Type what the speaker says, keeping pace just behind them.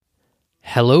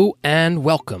Hello and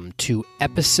welcome to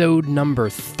episode number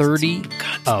 30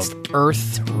 of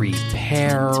Earth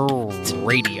Repair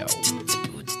Radio.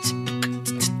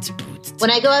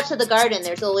 When I go out to the garden,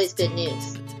 there's always good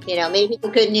news. You know, maybe the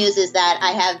good news is that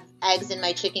I have eggs in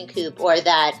my chicken coop, or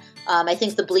that I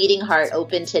think the bleeding heart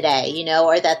opened today, you know,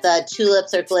 or that the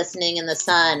tulips are glistening in the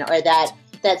sun, or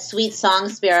that sweet song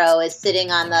sparrow is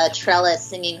sitting on the trellis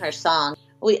singing her song.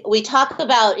 We talk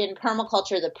about in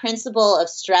permaculture the principle of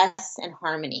stress and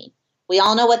harmony. We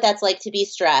all know what that's like to be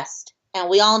stressed, and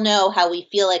we all know how we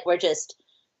feel like we're just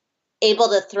able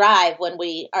to thrive when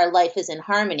our life is in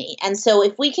harmony. And so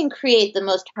if we can create the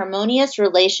most harmonious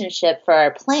relationship for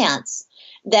our plants,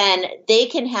 then they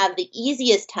can have the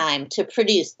easiest time to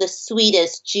produce the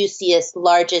sweetest, juiciest,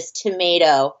 largest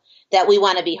tomato that we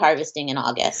want to be harvesting in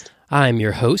August. I'm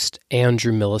your host,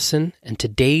 Andrew Millison, and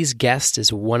today's guest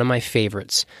is one of my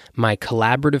favorites, my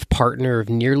collaborative partner of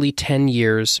nearly 10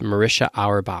 years, Marisha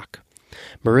Auerbach.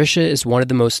 Marisha is one of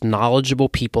the most knowledgeable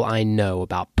people I know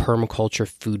about permaculture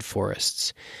food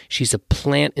forests. She's a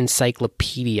plant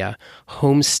encyclopedia,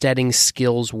 homesteading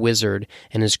skills wizard,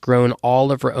 and has grown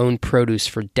all of her own produce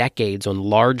for decades on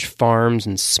large farms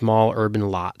and small urban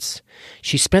lots.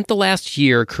 She spent the last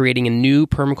year creating a new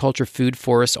permaculture food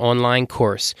forest online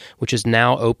course, which is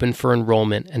now open for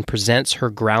enrollment and presents her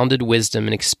grounded wisdom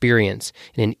and experience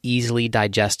in an easily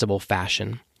digestible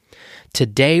fashion.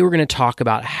 Today, we're going to talk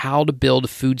about how to build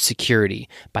food security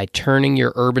by turning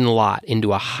your urban lot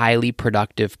into a highly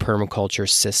productive permaculture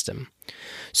system.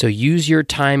 So use your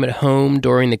time at home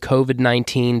during the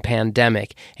COVID-19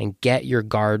 pandemic and get your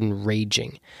garden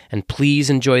raging. And please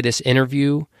enjoy this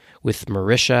interview with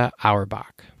Marisha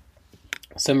Auerbach.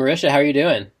 So Marisha, how are you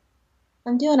doing?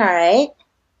 I'm doing all right.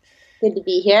 Good to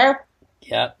be here.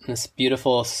 Yep, this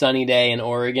beautiful sunny day in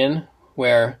Oregon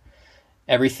where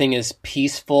everything is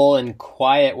peaceful and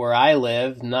quiet where I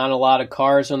live. Not a lot of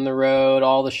cars on the road.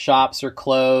 All the shops are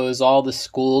closed. All the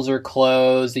schools are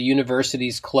closed. The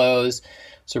university's closed.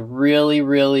 It's a really,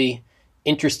 really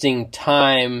interesting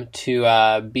time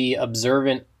to be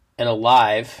observant and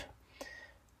alive.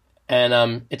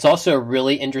 And it's also a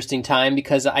really interesting time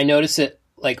because I notice it,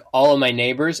 like all of my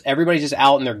neighbors, everybody's just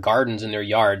out in their gardens and their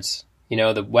yards. You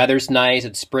know, the weather's nice.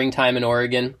 It's springtime in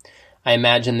Oregon. I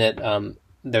imagine that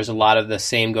there's a lot of the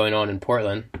same going on in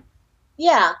Portland.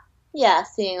 Yeah,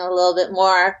 seeing a little bit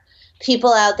more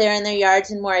people out there in their yards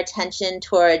and more attention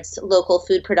towards local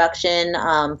food production,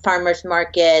 farmers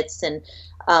markets, and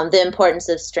the importance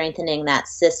of strengthening that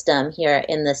system here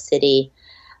in the city.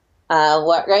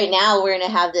 Right now, we're going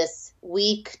to have this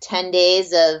week, 10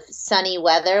 days of sunny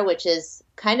weather, which is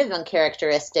kind of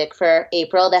uncharacteristic for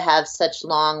April to have such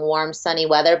long, warm, sunny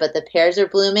weather, but the pears are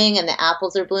blooming and the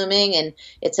apples are blooming, and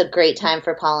it's a great time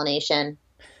for pollination.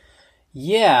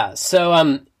 Yeah,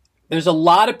 so there's a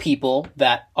lot of people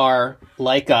that are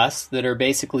like us that are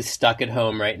basically stuck at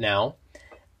home right now.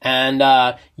 And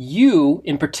you,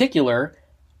 in particular,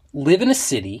 live in a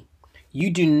city. You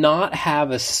do not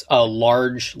have a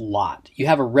large lot. You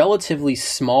have a relatively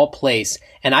small place,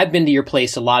 and I've been to your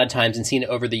place a lot of times and seen it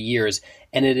over the years,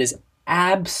 and it is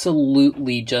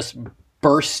absolutely just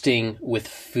bursting with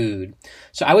food.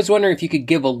 So I was wondering if you could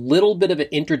give a little bit of an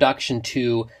introduction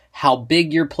to how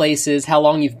big your place is, how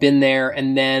long you've been there,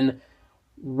 and then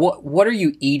what are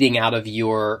you eating out of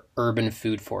your urban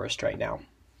food forest right now?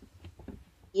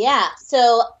 Yeah,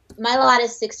 so my lot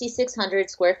is 6,600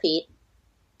 square feet.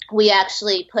 We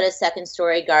actually put a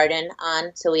second-story garden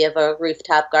on, so we have a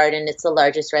rooftop garden. It's the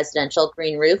largest residential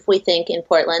green roof, we think, in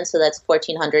Portland, so that's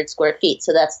 1,400 square feet.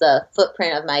 So that's the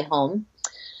footprint of my home.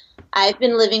 I've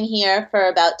been living here for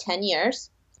about 10 years.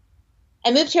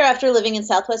 I moved here after living in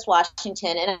Southwest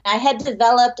Washington, and I had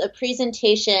developed a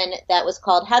presentation that was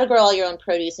called How to Grow All Your Own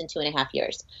Produce in 2.5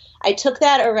 Years. I took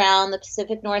that around the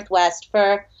Pacific Northwest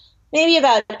for maybe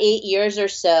about 8 years or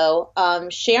so,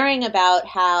 sharing about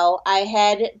how I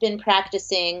had been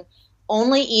practicing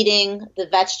only eating the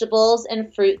vegetables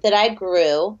and fruit that I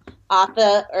grew off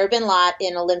the urban lot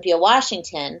in Olympia,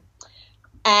 Washington.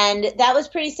 And that was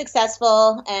pretty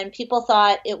successful, and people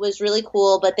thought it was really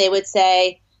cool, but they would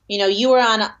say, you know, you were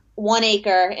on 1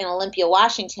 acre in Olympia,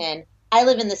 Washington. I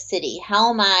live in the city.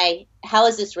 How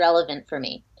is this relevant for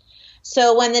me?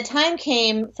 So when the time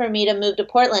came for me to move to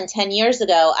Portland 10 years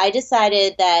ago, I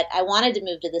decided that I wanted to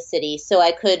move to the city so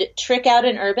I could trick out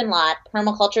an urban lot,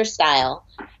 permaculture style,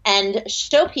 and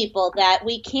show people that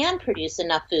we can produce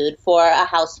enough food for a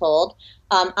household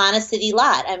on a city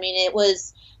lot. I mean, it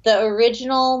was the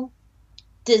original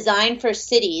design for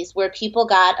cities where people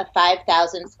got a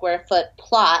 5,000 square foot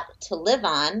plot to live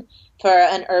on for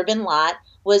an urban lot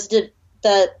was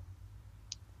that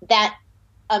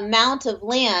amount of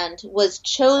land was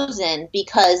chosen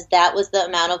because that was the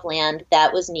amount of land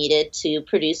that was needed to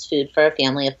produce food for a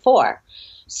family of 4.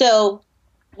 So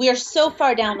we are so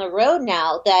far down the road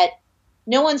now that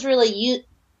no one's really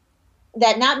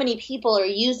that not many people are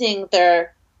using the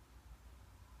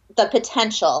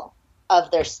potential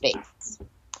of their space.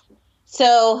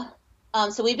 So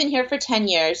we've been here for 10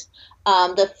 years.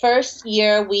 The first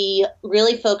year we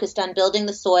really focused on building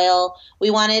the soil.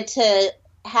 We wanted to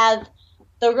have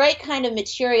the right kind of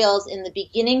materials in the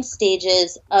beginning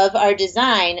stages of our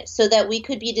design so that we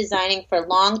could be designing for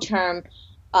long-term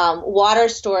water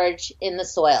storage in the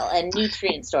soil and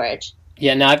nutrient storage.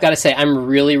 Yeah, now I've got to say, I'm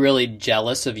really, really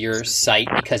jealous of your site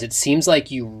because it seems like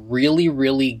you really,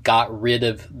 really got rid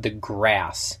of the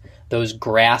grass, those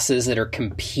grasses that are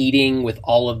competing with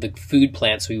all of the food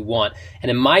plants we want. And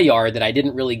in my yard that I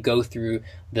didn't really go through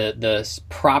the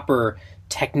proper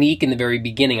technique in the very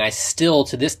beginning, I still,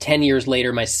 to this 10 years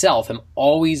later myself, am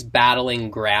always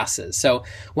battling grasses. So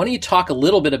why don't you talk a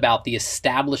little bit about the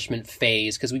establishment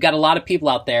phase? Because we've got a lot of people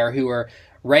out there who are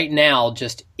right now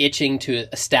just itching to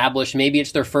establish. Maybe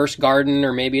it's their first garden,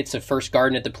 or maybe it's the first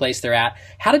garden at the place they're at.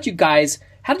 How did you guys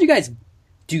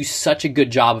do such a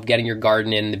good job of getting your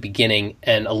garden in the beginning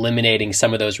and eliminating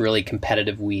some of those really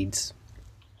competitive weeds?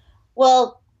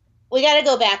 Well, we got to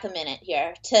go back a minute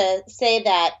here to say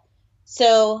that.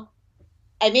 So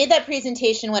I made that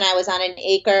presentation when I was on an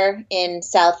acre in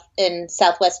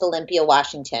Southwest Olympia,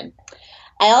 Washington.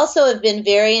 I also have been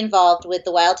very involved with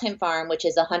the Wildtime Farm, which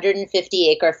is a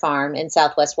 150-acre farm in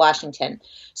Southwest Washington.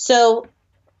 So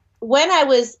when I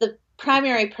was the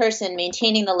primary person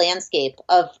maintaining the landscape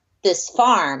of this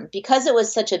farm, because it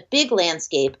was such a big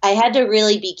landscape, I had to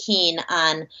really be keen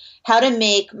on how to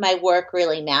make my work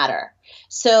really matter.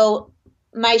 So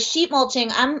my sheet mulching,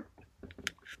 I'm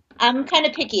kind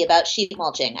of picky about sheet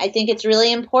mulching. I think it's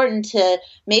really important to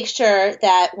make sure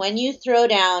that when you throw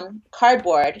down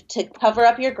cardboard to cover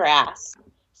up your grass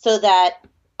so that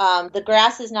the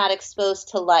grass is not exposed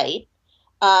to light,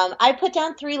 I put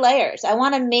down 3 layers. I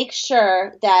want to make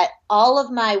sure that all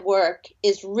of my work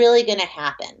is really going to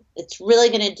happen. It's really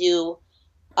going to do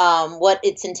what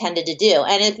it's intended to do.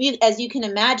 And as you can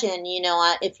imagine,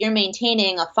 if you're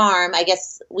maintaining a farm, I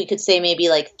guess we could say maybe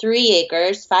like 3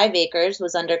 acres, 5 acres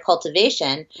was under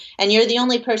cultivation, and you're the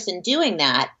only person doing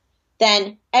that,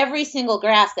 then every single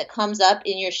grass that comes up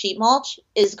in your sheet mulch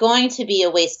is going to be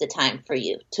a waste of time for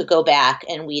you to go back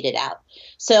and weed it out.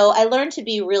 So I learned to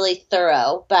be really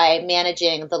thorough by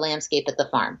managing the landscape at the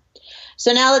farm.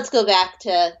 So now let's go back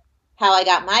to how I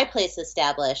got my place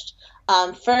established.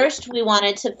 First, we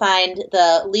wanted to find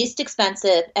the least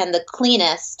expensive and the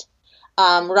cleanest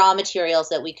raw materials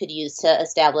that we could use to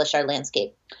establish our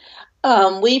landscape.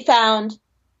 We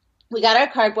got our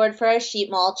cardboard for our sheet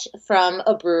mulch from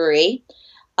a brewery.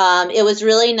 It was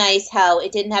really nice how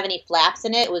it didn't have any flaps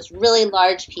in it. It was really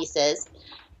large pieces.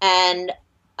 And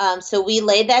so we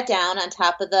laid that down on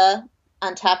top of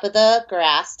the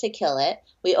grass to kill it.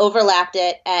 We overlapped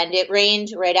it, and it rained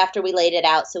right after we laid it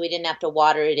out, so we didn't have to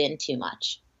water it in too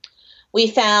much.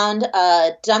 We found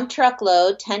a dump truck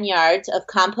load, 10 yards, of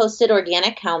composted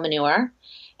organic cow manure,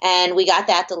 and we got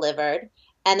that delivered.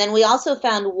 And then we also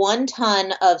found 1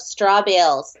 ton of straw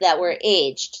bales that were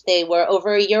aged. They were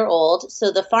over a year old, so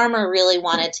the farmer really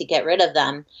wanted to get rid of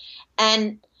them.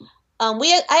 And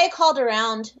I had called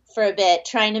around for a bit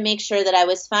trying to make sure that I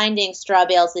was finding straw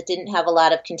bales that didn't have a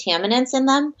lot of contaminants in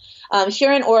them.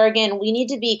 Here in Oregon, we need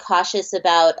to be cautious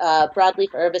about a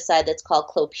broadleaf herbicide that's called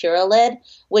clopyralid,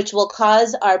 which will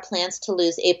cause our plants to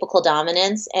lose apical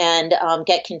dominance and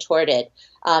get contorted.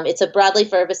 It's a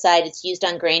broadleaf herbicide. It's used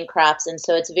on grain crops, and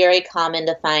so it's very common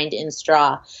to find in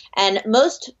straw. And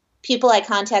most people I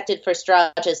contacted for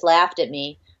straw just laughed at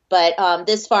me, but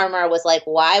this farmer was like,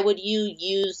 "Why would you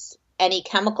use any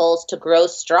chemicals to grow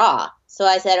straw?" So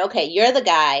I said, "Okay, you're the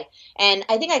guy." And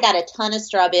I think I got a ton of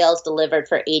straw bales delivered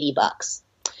for $80.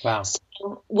 Wow. So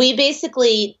we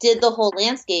basically did the whole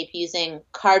landscape using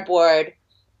cardboard,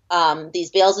 these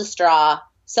bales of straw.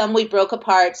 Some we broke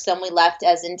apart, some we left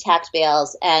as intact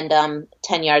bales, and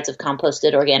 10 yards of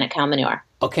composted organic cow manure.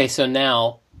 Okay, so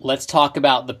now let's talk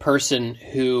about the person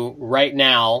who right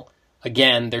now,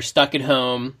 again, they're stuck at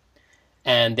home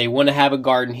and they want to have a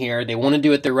garden here. They want to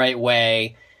do it the right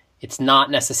way. It's not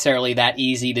necessarily that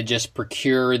easy to just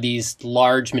procure these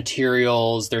large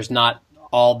materials. There's not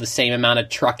all the same amount of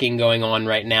trucking going on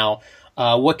right now.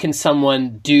 What can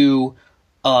someone do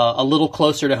a little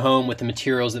closer to home with the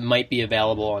materials that might be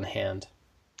available on hand?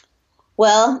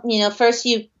 Well, first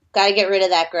you've got to get rid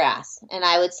of that grass. And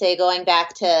I would say, going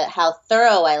back to how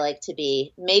thorough I like to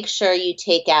be, make sure you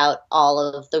take out all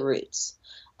of the roots.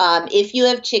 If you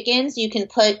have chickens, you can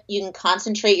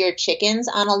concentrate your chickens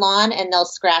on a lawn and they'll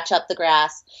scratch up the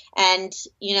grass. And,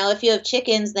 if you have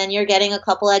chickens, then you're getting a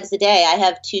couple eggs a day. I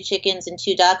have 2 chickens and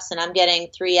 2 ducks, and I'm getting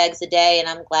 3 eggs a day, and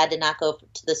I'm glad to not go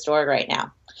to the store right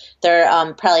now. They're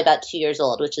probably about 2 years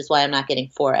old, which is why I'm not getting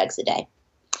 4 eggs a day.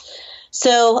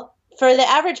 So for the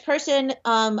average person,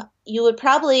 you'd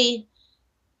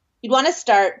want to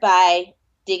start by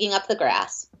digging up the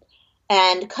grass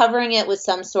and covering it with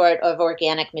some sort of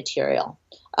organic material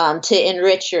to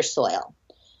enrich your soil.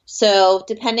 So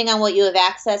depending on what you have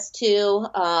access to,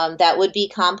 that would be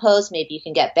compost. Maybe you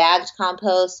can get bagged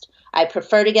compost. I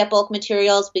prefer to get bulk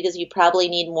materials because you probably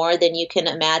need more than you can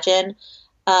imagine.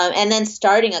 And then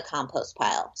starting a compost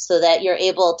pile so that you're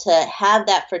able to have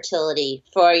that fertility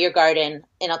for your garden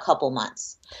in a couple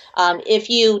months. If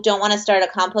you don't want to start a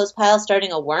compost pile,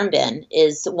 starting a worm bin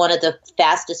is one of the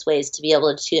fastest ways to be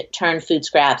able to turn food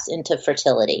scraps into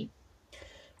fertility.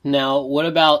 Now, what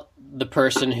about the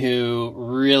person who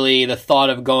really, the thought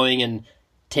of going and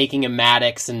taking a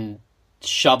Maddox and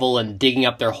shovel and digging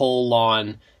up their whole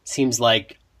lawn seems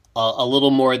like a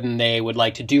little more than they would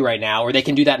like to do right now, or they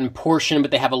can do that in portion,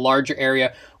 but they have a larger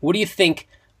area. What do you think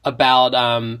about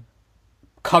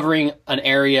covering an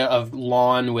area of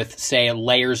lawn with, say,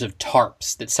 layers of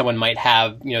tarps that someone might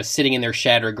have, sitting in their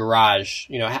shed or garage?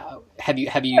 Have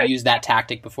you used that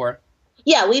tactic before?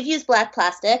 Yeah, we've used black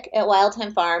plastic at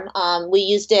Wildtime Farm. We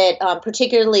used it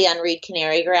particularly on reed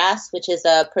canary grass, which is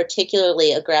a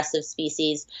particularly aggressive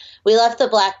species. We left the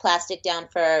black plastic down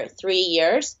for 3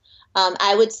 years.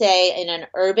 I would say in an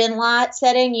urban lot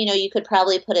setting, you could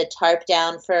probably put a tarp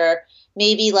down for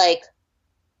maybe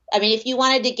if you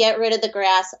wanted to get rid of the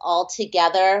grass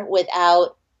altogether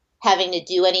without having to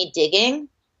do any digging,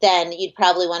 then you'd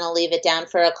probably want to leave it down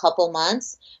for a couple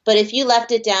months. But if you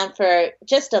left it down for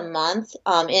just a month,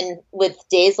 with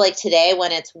days like today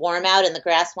when it's warm out and the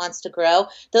grass wants to grow,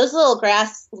 those little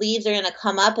grass leaves are going to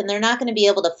come up and they're not going to be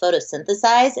able to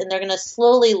photosynthesize, and they're going to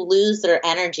slowly lose their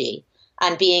energy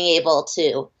on being able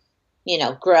to,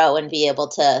 grow and be able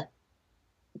to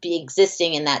be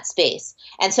existing in that space.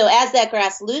 And so as that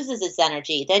grass loses its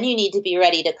energy, then you need to be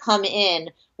ready to come in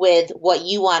with what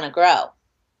you want to grow.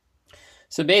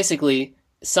 So basically,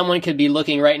 someone could be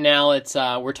looking right now,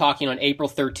 we're talking on April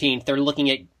 13th, they're looking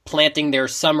at planting their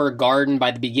summer garden by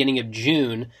the beginning of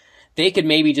June. They could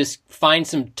maybe just find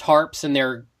some tarps in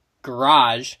their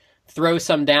garage, throw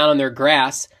some down on their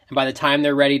grass, and by the time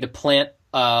they're ready to plant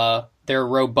their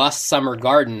robust summer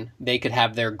garden, they could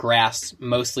have their grass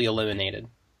mostly eliminated.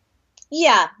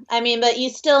 Yeah, but you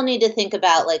still need to think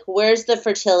about, where's the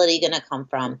fertility going to come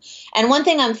from? And one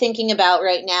thing I'm thinking about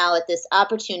right now at this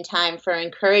opportune time for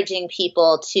encouraging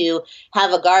people to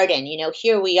have a garden,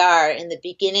 here we are in the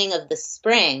beginning of the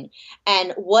spring.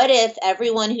 And what if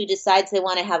everyone who decides they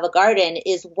want to have a garden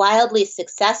is wildly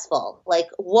successful?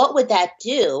 What would that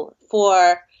do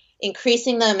for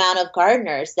increasing the amount of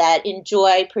gardeners that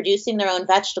enjoy producing their own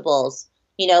vegetables,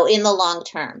 in the long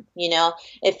term?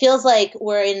 It feels like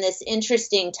we're in this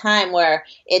interesting time where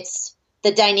it's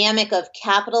the dynamic of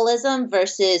capitalism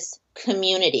versus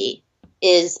community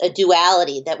is a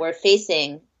duality that we're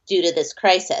facing due to this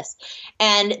crisis.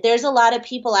 And there's a lot of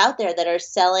people out there that are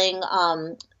selling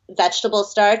vegetable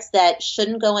starts that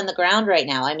shouldn't go in the ground right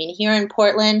now. Here in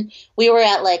Portland, we were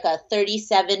at a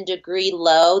 37-degree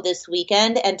low this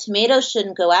weekend, and tomatoes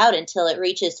shouldn't go out until it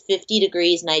reaches 50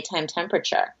 degrees nighttime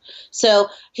temperature. So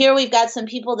here we've got some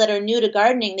people that are new to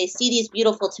gardening. They see these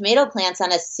beautiful tomato plants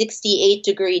on a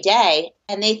 68-degree day,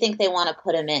 and they think they want to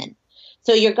put them in.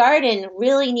 So your garden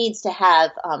really needs to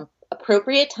have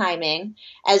appropriate timing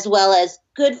as well as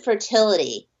good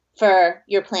fertility for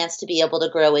your plants to be able to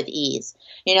grow with ease.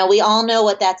 We all know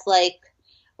what that's like.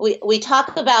 We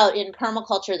talk about in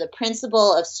permaculture the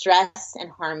principle of stress and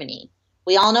harmony.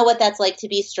 We all know what that's like to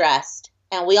be stressed,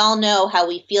 and we all know how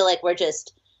we feel like we're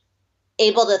just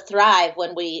able to thrive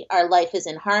when our life is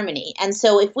in harmony. And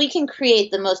so if we can create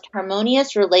the most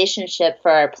harmonious relationship for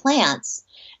our plants,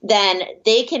 then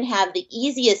they can have the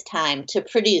easiest time to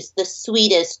produce the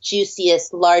sweetest,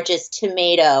 juiciest, largest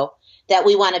tomato that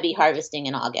we want to be harvesting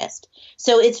in August.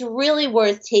 So it's really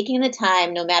worth taking the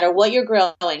time, no matter what you're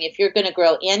growing, if you're going to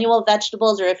grow annual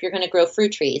vegetables or if you're going to grow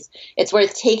fruit trees, it's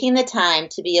worth taking the time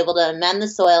to be able to amend the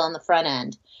soil on the front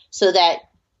end so that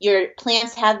your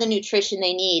plants have the nutrition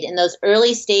they need in those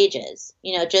early stages.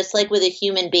 Just like with a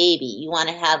human baby, you want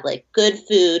to have good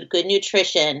food, good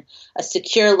nutrition, a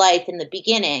secure life in the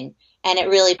beginning, and it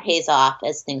really pays off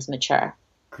as things mature.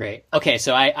 Great. Okay,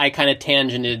 so I kind of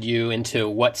tangented you into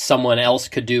what someone else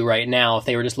could do right now if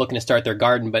they were just looking to start their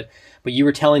garden, but you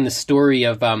were telling the story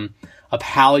of of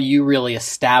how you really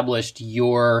established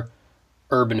your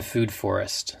urban food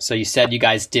forest. So you said you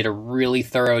guys did a really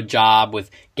thorough job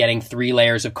with getting 3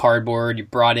 layers of cardboard. You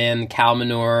brought in cow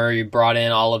manure. You brought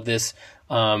in all of this,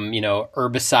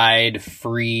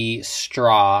 herbicide-free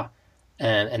straw.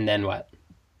 And then what?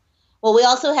 Well, we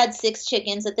also had 6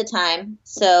 chickens at the time,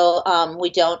 so we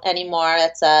don't anymore.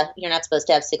 You're not supposed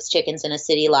to have 6 chickens in a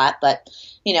city lot, but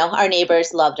our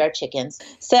neighbors loved our chickens.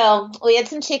 So we had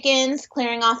some chickens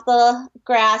clearing off the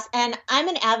grass, and I'm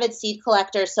an avid seed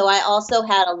collector, so I also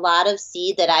had a lot of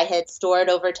seed that I had stored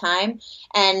over time.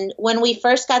 And when we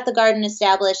first got the garden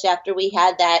established, after we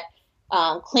had that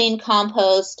clean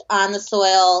compost on the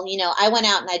soil, I went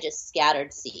out and I just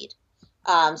scattered seed.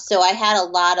 So I had a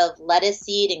lot of lettuce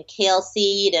seed and kale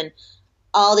seed and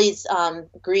all these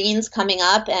greens coming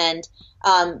up, and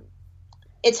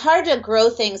it's hard to grow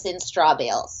things in straw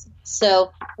bales.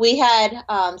 So we had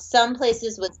some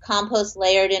places with compost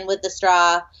layered in with the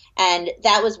straw, and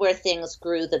that was where things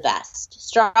grew the best.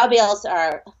 Straw bales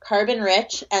are carbon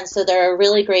rich, and so they're a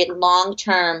really great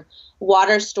long-term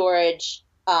water storage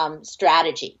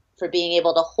strategy for being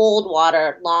able to hold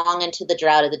water long into the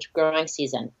drought of the growing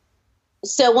season.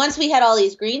 So once we had all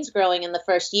these greens growing in the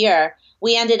first year,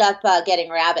 we ended up getting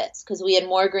rabbits because we had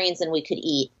more greens than we could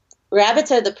eat.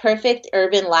 Rabbits are the perfect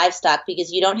urban livestock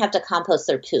because you don't have to compost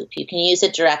their poop. You can use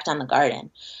it direct on the garden.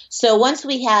 So once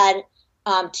we had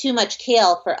too much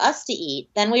kale for us to eat,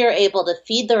 then we were able to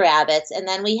feed the rabbits, and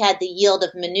then we had the yield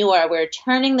of manure. We were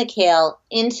turning the kale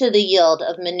into the yield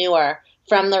of manure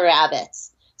from the rabbits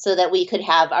so that we could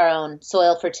have our own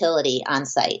soil fertility on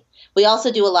site. We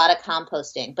also do a lot of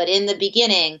composting, but in the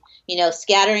beginning,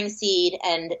 scattering seed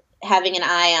and having an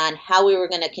eye on how we were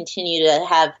going to continue to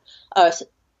have a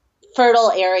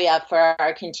fertile area for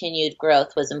our continued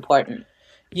growth was important.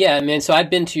 Yeah, I mean, so I've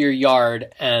been to your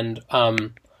yard, and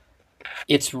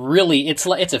it's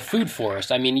a food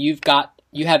forest. I mean, you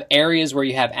have areas where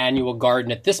you have annual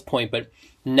garden at this point, but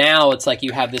now it's like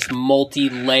you have this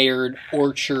multi-layered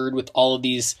orchard with all of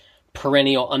these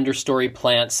perennial understory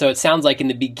plants. So it sounds like in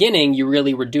the beginning you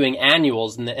really were doing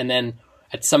annuals, and then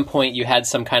at some point you had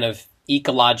some kind of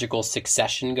ecological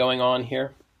succession going on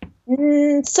here.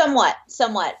 Somewhat.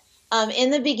 In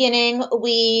the beginning,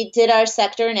 we did our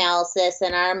sector analysis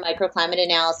and our microclimate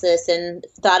analysis and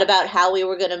thought about how we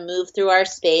were going to move through our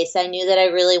space. I knew that I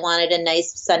really wanted a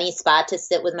nice sunny spot to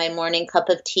sit with my morning cup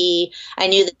of tea. I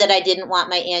knew that I didn't want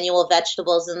my annual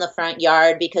vegetables in the front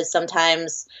yard because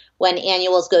sometimes when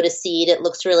annuals go to seed, it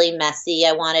looks really messy.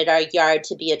 I wanted our yard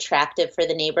to be attractive for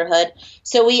the neighborhood.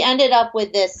 So we ended up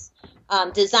with this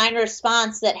design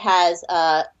response that has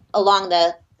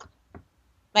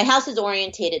my house is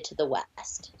orientated to the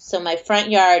west. So my front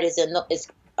yard is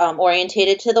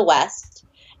orientated to the west,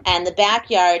 and the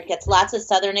backyard gets lots of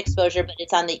southern exposure, but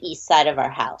it's on the east side of our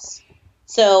house.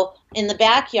 So in the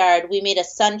backyard, we made a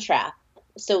sun trap.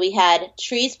 So we had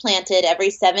trees planted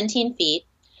every 17 feet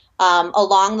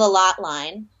along the lot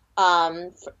line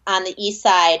on the east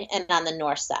side and on the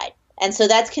north side. And so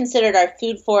that's considered our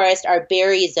food forest, our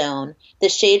berry zone. The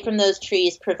shade from those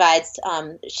trees provides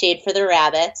shade for the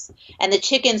rabbits, and the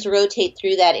chickens rotate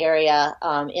through that area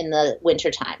in the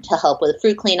wintertime to help with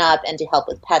fruit cleanup and to help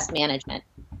with pest management.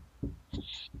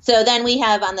 So then we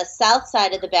have on the south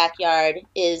side of the backyard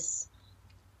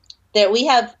we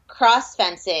have cross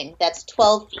fencing that's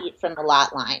 12 feet from the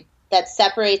lot line that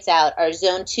separates out our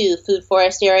Zone 2 food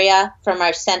forest area from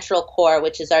our central core,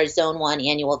 which is our Zone 1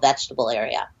 annual vegetable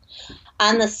area.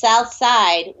 On the south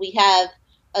side, we have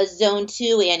a Zone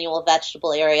 2 annual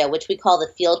vegetable area, which we call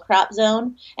the field crop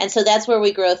zone. And so that's where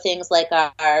we grow things like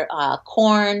our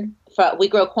corn. We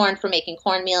grow corn for making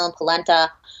cornmeal and polenta,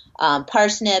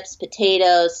 parsnips,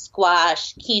 potatoes,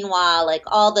 squash, quinoa, like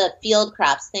all the field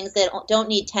crops, things that don't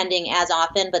need tending as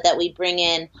often, but that we bring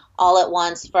in all at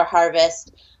once for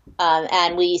harvest.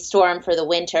 And we store them for the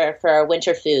winter, for our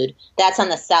winter food. That's on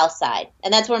the south side.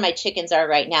 And that's where my chickens are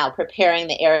right now, preparing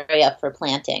the area for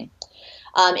planting.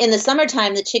 In the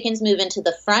summertime, the chickens move into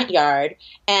the front yard,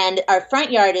 and our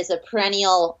front yard is a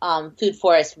perennial food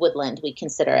forest woodland, we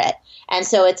consider it. And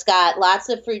so it's got lots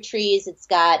of fruit trees. It's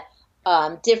got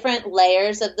different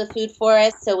layers of the food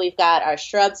forest. So we've got our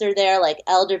shrubs are there, like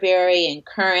elderberry and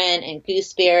currant and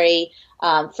gooseberry.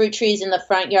 Fruit trees in the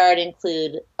front yard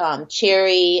include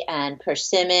cherry and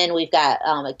persimmon. We've got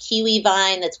a kiwi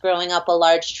vine that's growing up a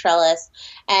large trellis.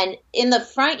 And in the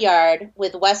front yard,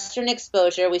 with western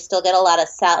exposure, we still get a lot of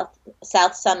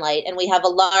south sunlight, and we have a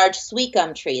large sweet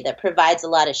gum tree that provides a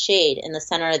lot of shade in the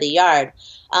center of the yard.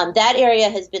 That area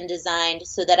has been designed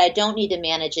so that I don't need to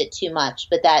manage it too much,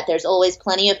 but that there's always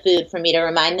plenty of food for me to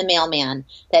remind the mailman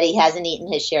that he hasn't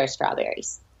eaten his share of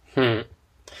strawberries. Hmm.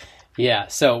 Yeah.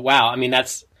 So, wow. I mean,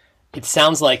 it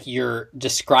sounds like you're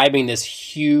describing this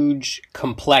huge,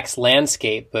 complex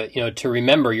landscape, but, to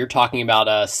remember, you're talking about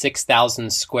a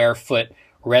 6,000 square foot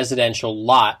residential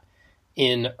lot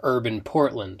in urban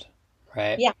Portland,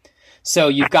 right? Yeah. So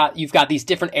you've got these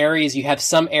different areas. You have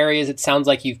some areas, it sounds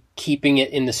like you're keeping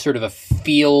it in this sort of a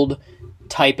field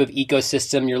type of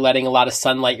ecosystem. You're letting a lot of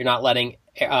sunlight. You're not letting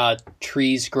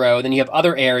trees grow. Then you have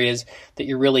other areas that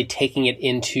you're really taking it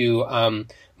into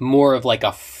more of like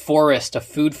a forest, a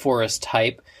food forest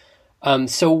type.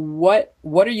 So what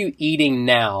are you eating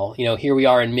now? Here we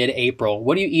are in mid-April.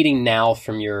 What are you eating now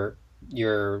from your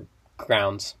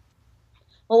grounds?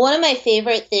 Well, one of my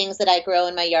favorite things that I grow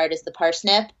in my yard is the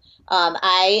parsnip.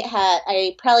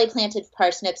 I probably planted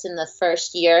parsnips in the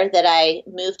first year that I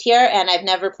moved here, and I've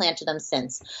never planted them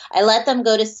since. I let them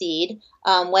go to seed.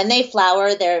 When they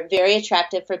flower, they're very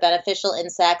attractive for beneficial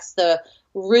insects. The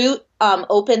root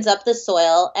opens up the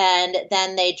soil, and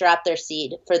then they drop their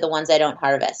seed for the ones I don't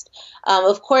harvest.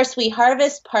 Of course, we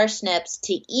harvest parsnips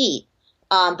to eat.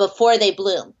 Before they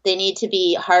bloom, they need to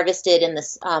be harvested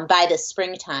by the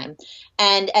springtime.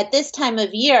 And at this time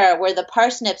of year, where the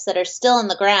parsnips that are still in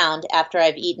the ground after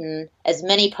I've eaten as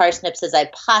many parsnips as I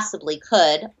possibly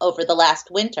could over the last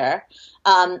winter,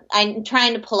 I'm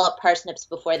trying to pull up parsnips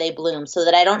before they bloom so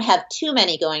that I don't have too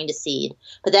many going to seed,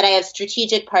 but that I have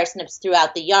strategic parsnips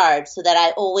throughout the yard so that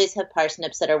I always have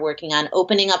parsnips that are working on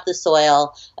opening up the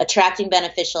soil, attracting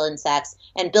beneficial insects,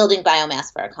 and building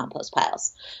biomass for our compost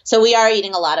piles. So we are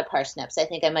eating a lot of parsnips. I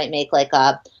think I might make like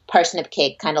a parsnip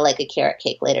cake, kind of like a carrot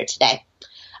cake later today.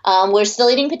 We're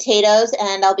still eating potatoes,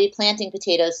 and I'll be planting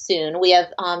potatoes soon. We have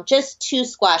just 2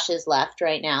 squashes left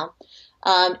right now.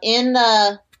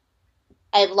 I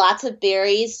have lots of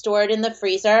berries stored in the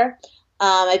freezer.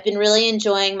 I've been really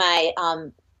enjoying my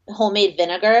homemade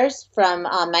vinegars from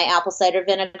my apple cider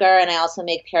vinegar, and I also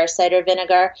make pear cider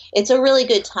vinegar. It's a really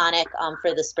good tonic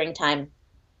for the springtime.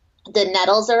 The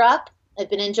nettles are up. I've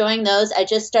been enjoying those. I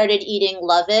just started eating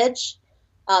lovage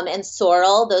and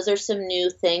sorrel. Those are some new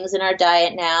things in our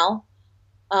diet now.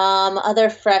 Other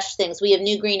fresh things. We have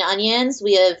new green onions.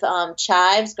 We have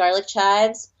chives, garlic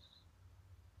chives.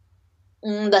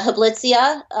 The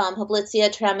Hablitzia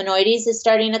traminoides is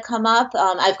starting to come up.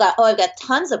 I've got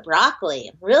tons of broccoli.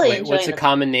 I'm really Wait, enjoying what's the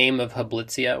common name of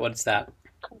Hablitzia? What's that?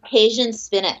 Caucasian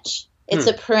spinach. It's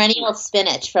a perennial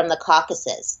spinach from the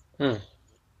Caucasus.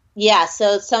 Yeah,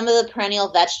 so some of the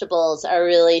perennial vegetables are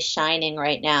really shining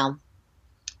right now.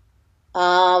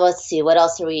 Let's see, what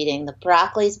else are we eating? The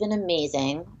broccoli's been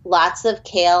amazing. Lots of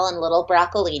kale and little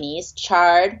broccolinis,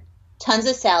 chard, tons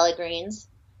of salad greens.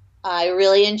 I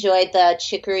really enjoyed the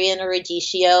chicory and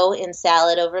radicchio in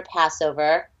salad over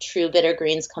Passover. True bitter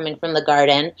greens coming from the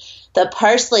garden. The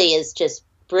parsley is just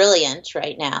brilliant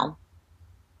right now.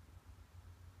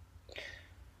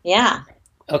 Yeah.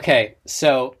 Okay,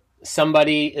 so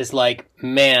somebody is like,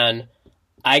 man,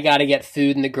 I got to get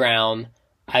food in the ground.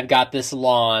 I've got this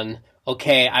lawn.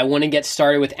 Okay, I want to get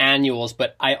started with annuals,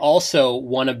 but I also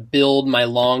want to build my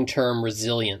long-term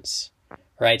resilience,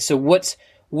 right? So what's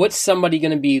somebody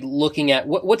going to be looking at?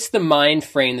 What's the mind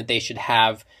frame that they should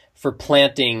have for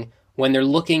planting when they're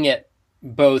looking at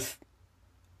both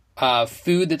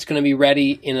food that's going to be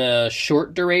ready in a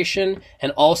short duration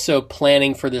and also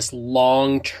planning for this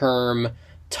long-term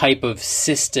type of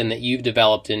system that you've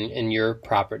developed in your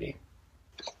property?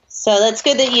 So that's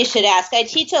good that you should ask. I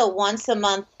teach a once a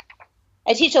month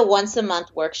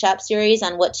workshop series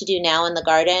on what to do now in the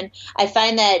garden. I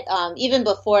find that even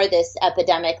before this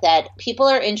epidemic that people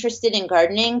are interested in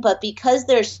gardening, but because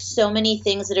there's so many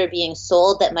things that are being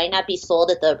sold that might not be sold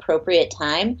at the appropriate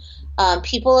time,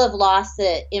 people have lost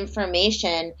the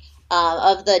information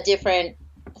of the different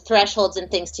thresholds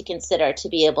and things to consider to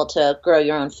be able to grow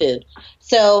your own food.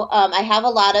 So I have a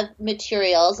lot of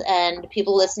materials, and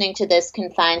people listening to this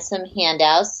can find some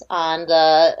handouts on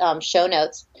the show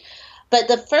notes. But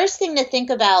the first thing to think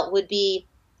about would be,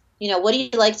 what do you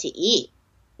like to eat?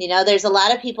 There's a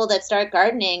lot of people that start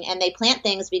gardening and they plant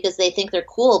things because they think they're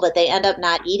cool, but they end up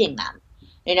not eating them.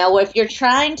 If you're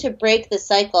trying to break the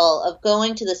cycle of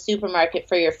going to the supermarket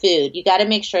for your food, you got to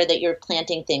make sure that you're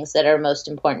planting things that are most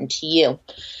important to you.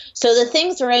 So the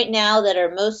things right now that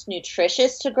are most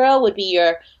nutritious to grow would be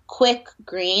your quick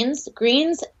greens.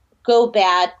 Greens go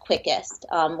bad quickest.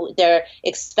 They're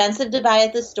expensive to buy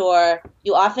at the store.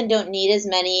 You often don't need as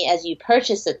many as you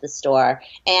purchase at the store,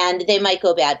 and they might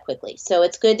go bad quickly. So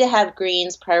it's good to have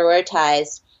greens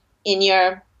prioritized in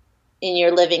your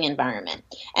living environment.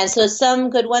 And so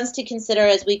some good ones to consider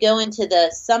as we go into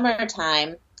the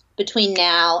summertime between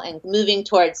now and moving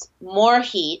towards more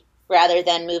heat rather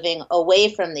than moving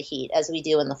away from the heat as we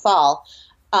do in the fall.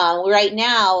 Right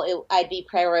now, I'd be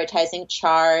prioritizing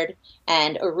chard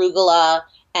and arugula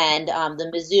and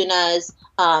the mizunas,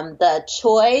 the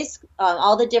choys,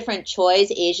 all the different choys,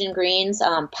 Asian greens,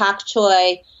 pak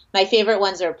choy. My favorite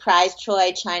ones are prize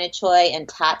choy, China choy, and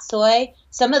tat soy.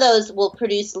 Some of those will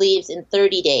produce leaves in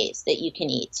 30 days that you can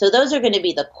eat. So those are going to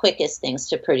be the quickest things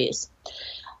to produce.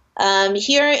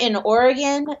 Here in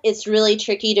Oregon, it's really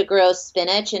tricky to grow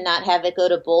spinach and not have it go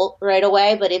to bolt right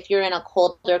away. But if you're in a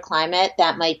colder climate,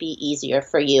 that might be easier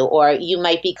for you, or you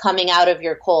might be coming out of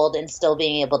your cold and still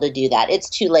being able to do that. It's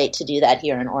too late to do that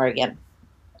here in Oregon.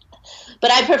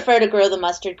 But I prefer to grow the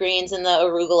mustard greens and the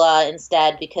arugula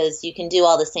instead, because you can do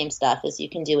all the same stuff as you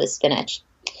can do with spinach.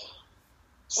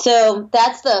 So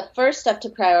that's the first stuff to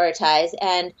prioritize,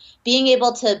 and being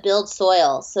able to build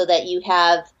soil so that you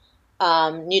have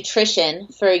nutrition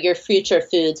for your future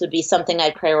foods would be something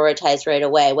I'd prioritize right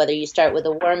away, whether you start with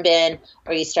a worm bin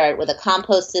or you start with a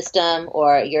compost system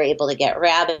or you're able to get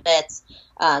rabbits,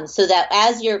 so that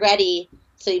as you're ready,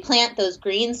 so you plant those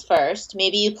greens first.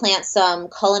 Maybe you plant some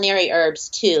culinary herbs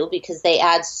too, because they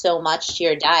add so much to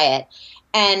your diet.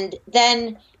 And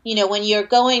then, when you're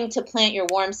going to plant your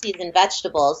warm season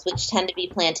vegetables, which tend to be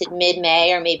planted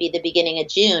mid-May or maybe the beginning of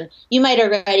June, you might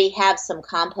already have some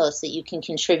compost that you can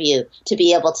contribute to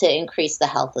be able to increase the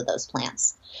health of those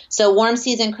plants. So warm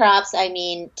season crops, I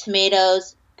mean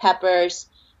tomatoes, peppers,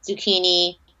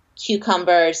 zucchini,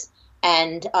 cucumbers,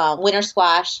 and winter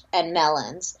squash and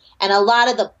melons. And a lot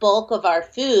of the bulk of our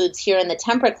foods here in the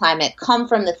temperate climate come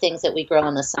from the things that we grow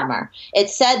in the summer.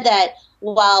 It's said that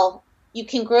while you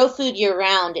can grow food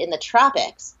year-round in the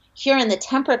tropics, here in the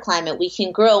temperate climate, we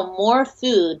can grow more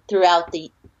food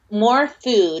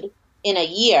in a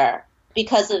year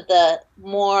because of the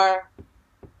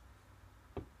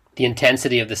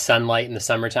intensity of the sunlight in the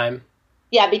summertime.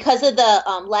 Yeah, because of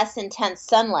the less intense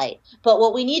sunlight. But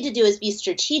what we need to do is be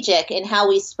strategic in how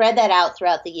we spread that out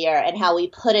throughout the year and how we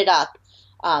put it up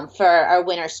for our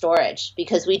winter storage,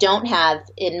 because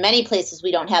in many places,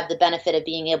 we don't have the benefit of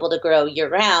being able to grow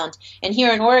year-round. And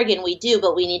here in Oregon, we do,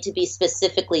 but we need to be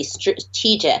specifically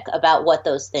strategic about what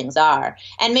those things are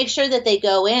and make sure that they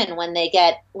go in when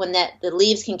the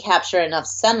leaves can capture enough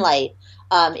sunlight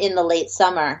in the late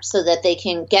summer so that they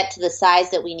can get to the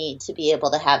size that we need to be able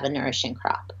to have a nourishing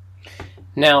crop.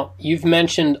 Now, you've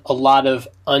mentioned a lot of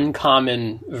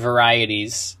uncommon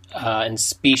varieties and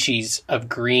species of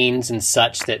greens and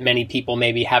such that many people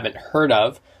maybe haven't heard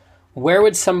of. Where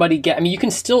would somebody get, you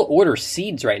can still order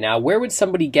seeds right now. Where would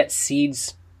somebody get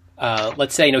seeds?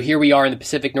 Let's say, here we are in the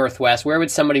Pacific Northwest. Where would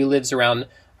somebody who lives around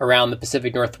the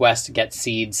Pacific Northwest get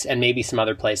seeds, and maybe some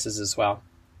other places as well?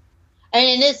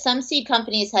 Some seed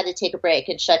companies had to take a break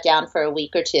and shut down for a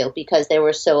week or two because they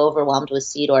were so overwhelmed with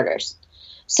seed orders.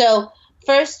 So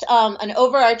first, an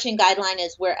overarching guideline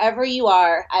is wherever you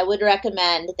are, I would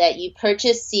recommend that you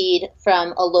purchase seed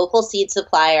from a local seed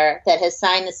supplier that has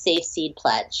signed the Safe Seed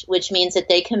Pledge, which means that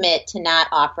they commit to not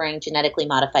offering genetically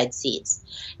modified seeds.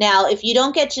 Now, if you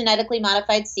don't get genetically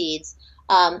modified seeds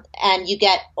and you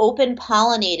get open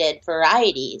pollinated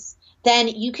varieties, then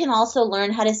you can also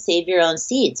learn how to save your own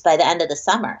seeds by the end of the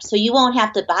summer. So you won't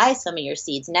have to buy some of your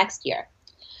seeds next year.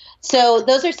 So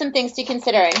those are some things to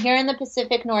consider. And here in the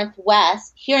Pacific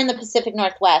Northwest,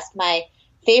 my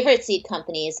favorite seed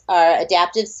companies are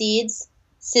Adaptive Seeds,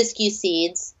 Siskiyou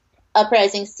Seeds,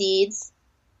 Uprising Seeds,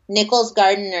 Nichols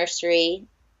Garden Nursery,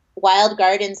 Wild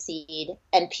Garden Seed,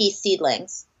 and Peace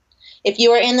Seedlings. If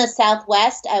you are in the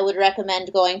Southwest, I would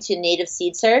recommend going to Native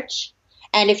Seed Search.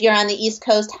 And if you're on the East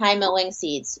Coast, High Mowing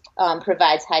Seeds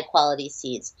provides high-quality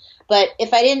seeds. But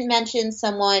if I didn't mention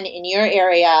someone in your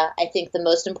area, I think the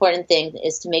most important thing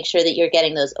is to make sure that you're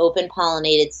getting those open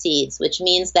pollinated seeds, which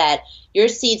means that your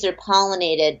seeds are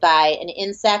pollinated by an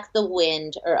insect, the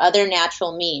wind, or other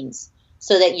natural means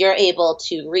so that you're able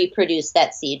to reproduce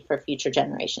that seed for future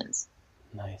generations.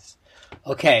 Nice.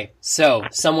 Okay, so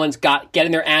someone's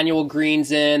getting their annual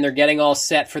greens in, they're getting all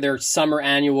set for their summer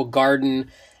annual garden.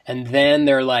 And then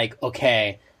they're like,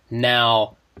 okay,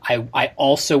 now I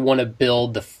also want to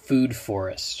build the food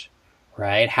forest,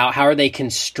 right? How are they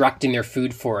constructing their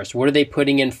food forest? What are they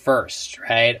putting in first,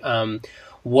 right?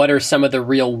 What are some of the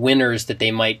real winners that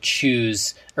they might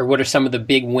choose, or what are some of the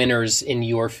big winners in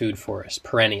your food forest,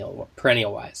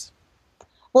 perennial-wise?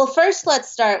 Well, first, let's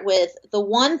start with the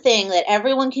one thing that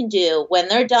everyone can do when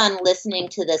they're done listening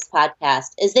to this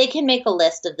podcast is they can make a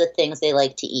list of the things they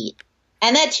like to eat.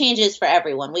 And that changes for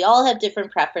everyone. We all have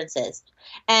different preferences.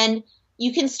 And,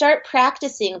 you can start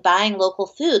practicing buying local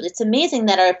food. It's amazing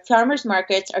that our farmers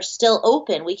markets are still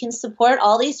open. We can support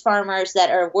all these farmers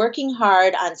that are working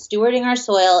hard on stewarding our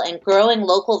soil and growing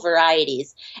local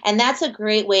varieties. And that's a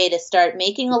great way to start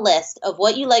making a list of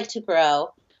what you like to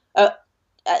grow.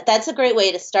 That's a great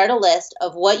way to start a list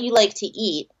of what you like to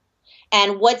eat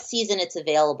and what season it's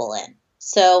available in.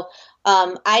 So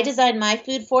I designed my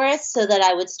food forest so that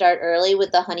I would start early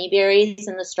with the honeyberries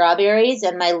and the strawberries,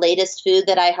 and my latest food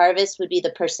that I harvest would be the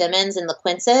persimmons and the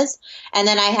quinces. And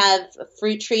then I have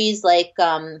fruit trees like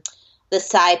the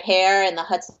Cy pear and the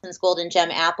Hudson's Golden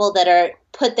Gem apple that are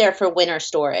put there for winter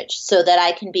storage so that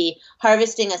I can be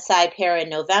harvesting a Cy pear in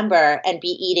November and be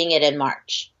eating it in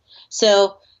March.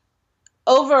 So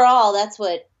overall, that's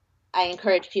what I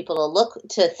encourage people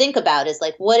to think about is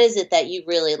like, what is it that you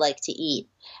really like to eat?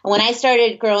 And when I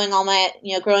started growing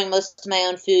growing most of my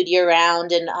own food year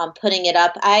round and putting it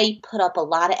up, I put up a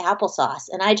lot of applesauce,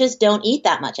 and I just don't eat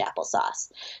that much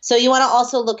applesauce. So you want to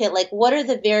also look at like, what are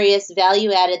the various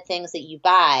value added things that you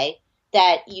buy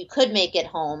that you could make at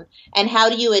home, and how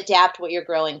do you adapt what you're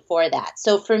growing for that?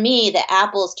 So for me, the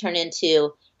apples turn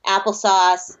into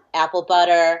applesauce, apple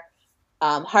butter,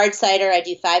 hard cider. I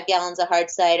do 5 gallons of hard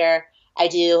cider. I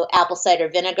do apple cider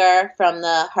vinegar from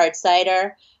the hard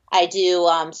cider. I do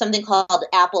something called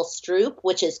apple stroop,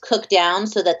 which is cooked down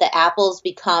so that the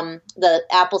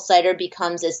apple cider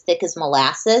becomes as thick as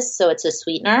molasses, so it's a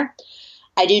sweetener.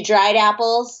 I do dried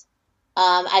apples.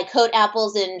 I coat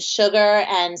apples in sugar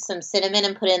and some cinnamon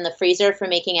and put it in the freezer for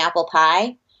making apple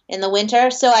pie in the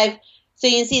winter. So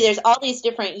you can see there's all these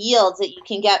different yields that you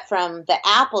can get from the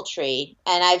apple tree,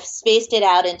 and I've spaced it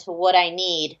out into what I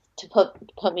need to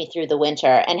put me through the winter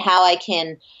and how I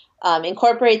can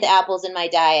incorporate the apples in my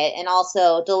diet and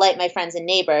also delight my friends and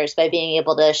neighbors by being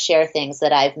able to share things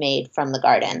that I've made from the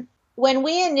garden. When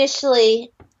we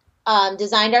initially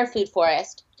designed our food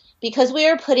forest, because we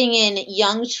were putting in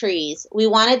young trees, we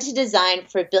wanted to design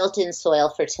for built-in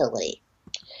soil fertility.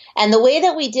 And the way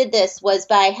that we did this was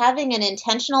by having an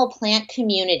intentional plant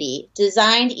community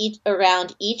designed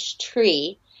around each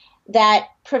tree that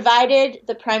provided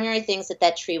the primary things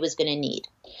that tree was going to need.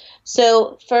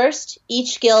 So first,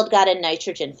 each guild got a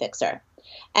nitrogen fixer.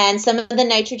 And some of the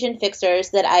nitrogen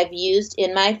fixers that I've used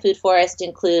in my food forest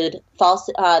include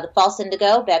the false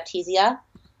indigo, Baptisia,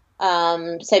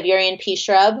 Siberian pea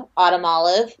shrub, autumn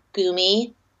olive,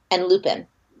 gumi, and lupin.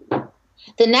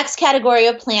 The next category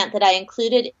of plant that I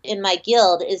included in my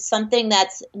guild is something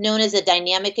that's known as a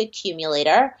dynamic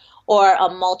accumulator or a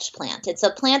mulch plant. It's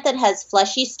a plant that has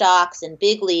fleshy stalks and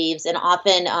big leaves and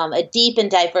often a deep and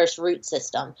diverse root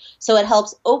system. So it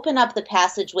helps open up the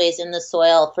passageways in the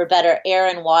soil for better air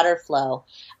and water flow.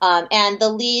 And the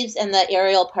leaves and the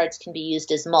aerial parts can be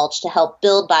used as mulch to help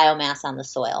build biomass on the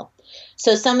soil.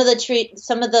 So some of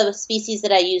the species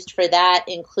that I used for that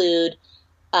include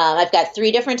I've got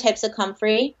 3 different types of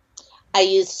comfrey. I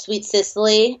used sweet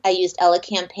cicely. I used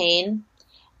elecampane.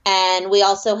 And we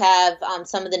also have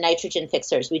some of the nitrogen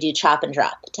fixers. We do chop and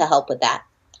drop to help with that.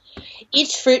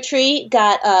 Each fruit tree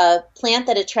got a plant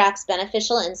that attracts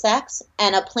beneficial insects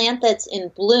and a plant that's in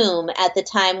bloom at the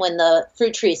time when the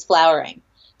fruit tree is flowering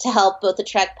to help both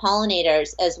attract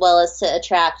pollinators as well as to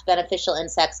attract beneficial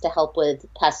insects to help with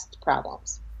pest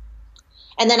problems.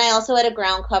 And then I also had a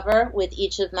ground cover with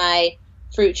each of my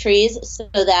fruit trees so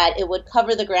that it would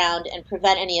cover the ground and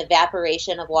prevent any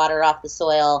evaporation of water off the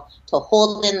soil, to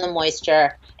hold in the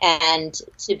moisture, and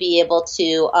to be able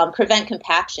to prevent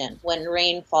compaction when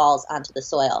rain falls onto the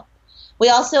soil. We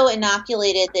also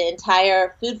inoculated the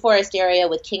entire food forest area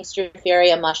with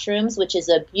Kingstrafaria mushrooms, which is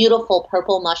a beautiful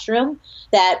purple mushroom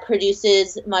that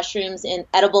produces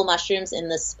edible mushrooms in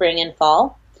the spring and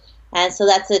fall. And so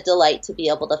that's a delight to be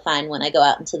able to find when I go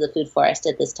out into the food forest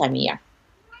at this time of year.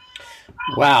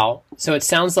 Wow. So it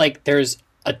sounds like there's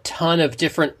a ton of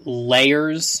different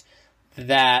layers,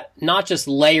 that not just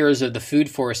layers of the food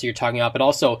forest you're talking about, but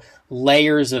also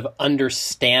layers of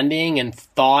understanding and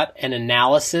thought and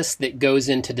analysis that goes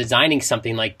into designing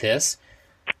something like this.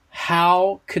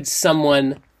 How could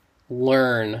someone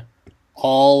learn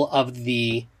all of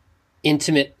the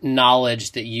intimate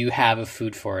knowledge that you have of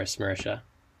food forests, Marisha?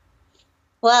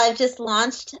 Well, I've just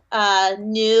launched a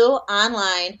new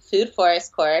online food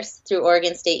forest course through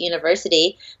Oregon State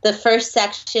University. The first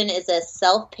section is a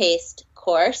self-paced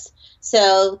course.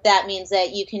 So that means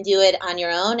that you can do it on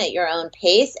your own at your own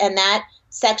pace. And that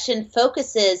section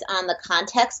focuses on the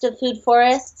context of food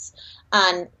forests,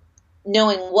 on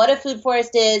knowing what a food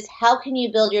forest is, how can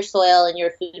you build your soil in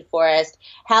your food forest,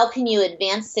 how can you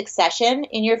advance succession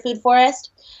in your food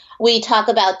forest. We talk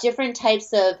about different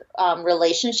types of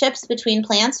relationships between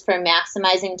plants for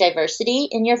maximizing diversity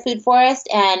in your food forest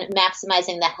and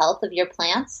maximizing the health of your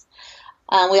plants.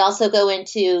 We also go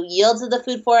into yields of the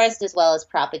food forest as well as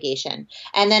propagation.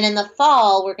 And then in the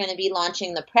fall, we're going to be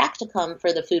launching the practicum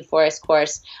for the food forest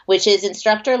course, which is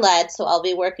instructor-led. So I'll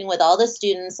be working with all the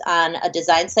students on a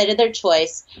design site of their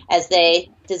choice as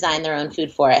they design their own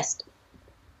food forest.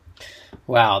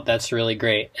 Wow, that's really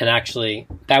great. And actually,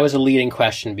 that was a leading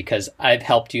question because I've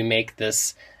helped you make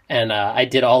this. And I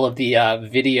did all of the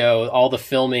video, all the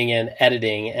filming and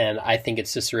editing, and I think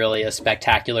it's just really a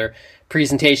spectacular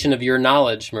presentation of your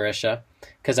knowledge, Marisha,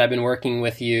 because I've been working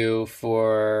with you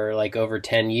for like over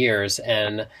 10 years,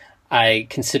 and I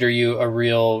consider you a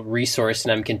real resource,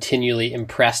 and I'm continually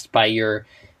impressed by your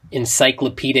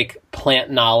encyclopedic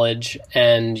plant knowledge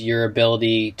and your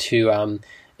ability to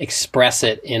express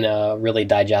it in a really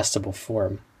digestible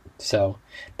form. So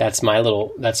that's my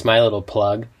little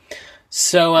plug.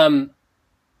 So,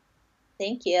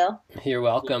 thank you. You're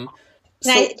welcome.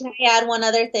 Can I add one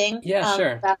other thing? Yeah,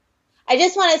 sure. I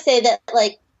just want to say that,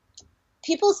 like,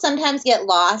 people sometimes get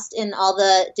lost in all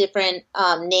the different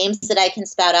names that I can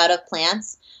spout out of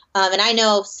plants. And I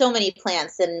know so many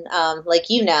plants, and like like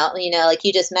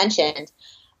you just mentioned.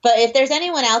 But if there's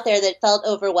anyone out there that felt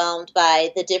overwhelmed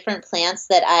by the different plants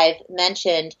that I've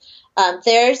mentioned,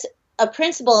 there's a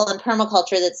principle in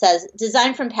permaculture that says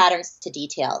design from patterns to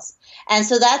details. And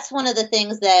so that's one of the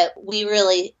things that we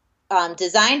really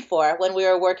designed for when we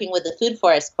were working with the food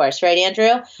forest course, right, Andrew?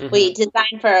 Mm-hmm. We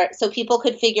designed so people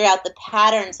could figure out the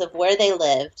patterns of where they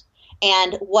lived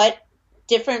and what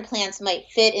different plants might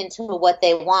fit into what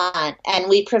they want. And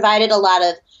we provided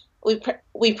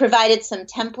we provided some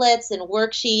templates and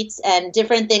worksheets and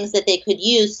different things that they could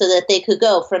use so that they could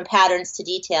go from patterns to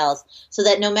details, so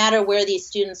that no matter where these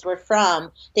students were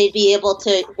from, they'd be able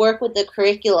to work with the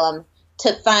curriculum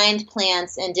to find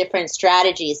plants and different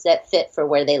strategies that fit for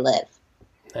where they live.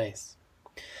 Nice.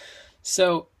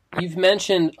 So you've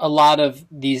mentioned a lot of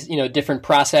these, different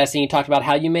processing. You talked about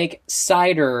how you make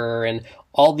cider and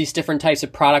all these different types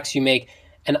of products you make.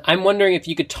 And I'm wondering if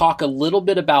you could talk a little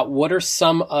bit about what are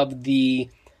some of the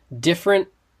different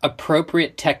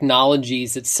appropriate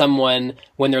technologies that someone,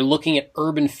 when they're looking at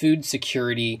urban food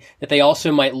security, that they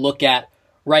also might look at,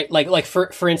 right? Like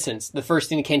for instance, the first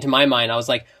thing that came to my mind, I was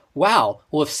like, wow,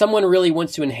 well, if someone really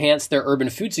wants to enhance their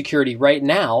urban food security right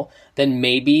now, then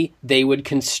maybe they would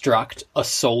construct a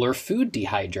solar food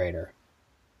dehydrator,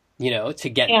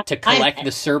 to collect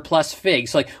the surplus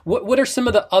figs. Like, what are some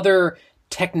of the other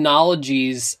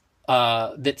technologies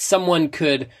that someone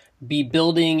could be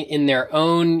building in their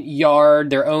own yard,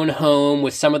 their own home,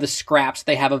 with some of the scraps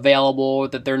they have available,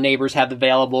 that their neighbors have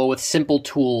available, with simple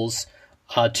tools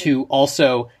to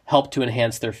also help to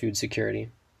enhance their food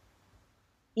security?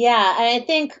 Yeah, and I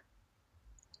think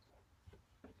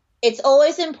it's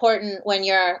always important when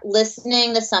you're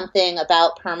listening to something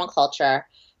about permaculture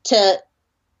to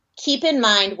keep in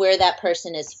mind where that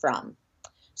person is from.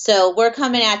 So we're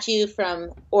coming at you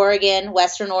from Oregon,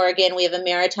 Western Oregon. We have a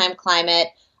maritime climate.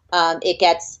 It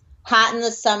gets hot in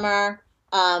the summer,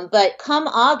 but come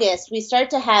August, we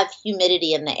start to have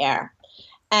humidity in the air.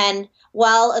 And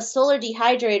while a solar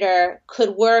dehydrator could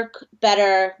work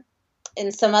better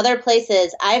in some other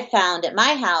places, I've found at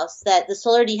my house that the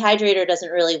solar dehydrator doesn't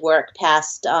really work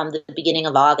past the beginning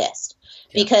of August,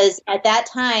 because at that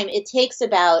time it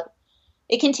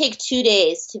can take 2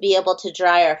 days to be able to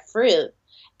dry our fruit.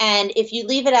 And if you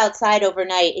leave it outside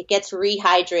overnight, it gets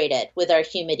rehydrated with our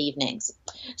humid evenings.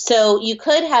 So you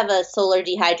could have a solar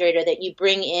dehydrator that you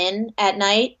bring in at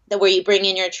night, where you bring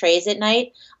in your trays at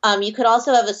night. You could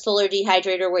also have a solar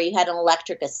dehydrator where you had an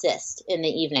electric assist in the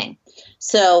evening.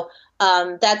 So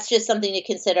that's just something to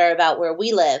consider about where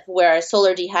we live, where a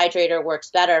solar dehydrator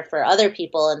works better for other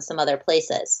people in some other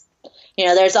places.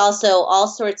 There's also all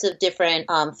sorts of different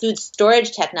food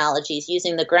storage technologies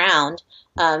using the ground.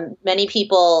 Many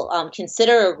people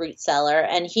consider a root cellar,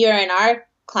 and here in our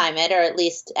climate, or at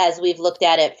least as we've looked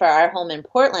at it for our home in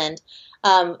Portland,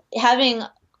 having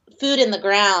food in the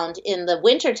ground in the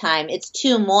wintertime, it's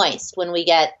too moist when we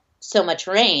get so much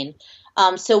rain.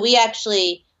 So we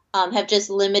actually have just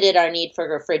limited our need for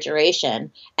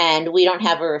refrigeration, and we don't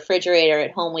have a refrigerator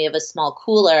at home. We have a small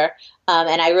cooler,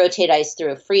 and I rotate ice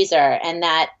through a freezer and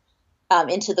that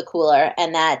into the cooler,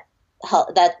 and that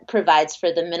provides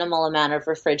for the minimal amount of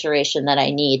refrigeration that I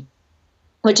need,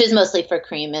 which is mostly for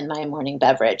cream in my morning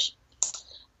beverage.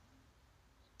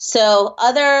 So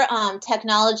other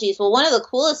technologies, well, one of the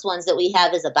coolest ones that we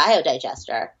have is a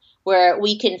biodigester, where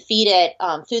we can feed it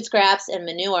food scraps and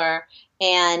manure,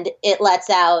 and it lets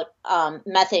out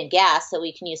methane gas that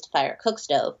we can use to fire a cook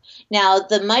stove. Now,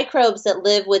 the microbes that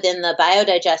live within the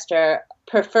biodigester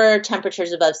prefer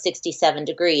temperatures above 67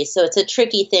 degrees, so it's a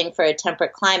tricky thing for a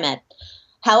temperate climate.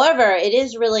 However, it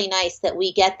is really nice that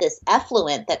we get this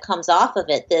effluent that comes off of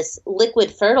it, this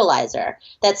liquid fertilizer.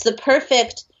 That's the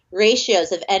perfect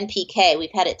ratios of NPK. We've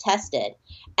had it tested.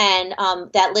 And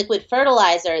that liquid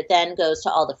fertilizer then goes to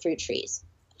all the fruit trees.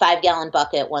 5-gallon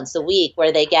bucket once a week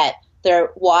where they get their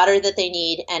water that they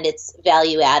need, and it's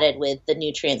value added with the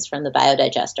nutrients from the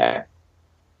biodigester.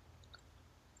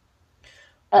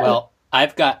 Well,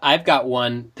 I've got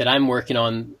one that I'm working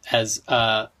on as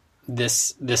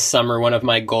this summer. One of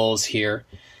my goals here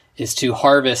is to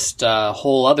harvest a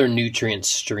whole other nutrient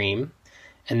stream,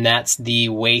 and that's the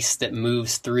waste that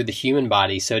moves through the human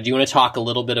body. So do you want to talk a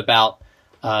little bit about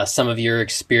some of your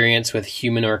experience with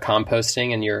human manure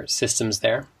composting and your systems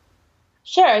there?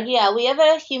 Sure. Yeah, we have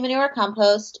a human manure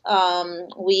compost.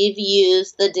 We've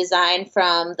used the design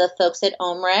from the folks at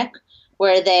Auerbach,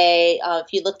 where they,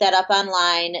 if you look that up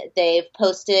online, they've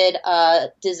posted a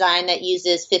design that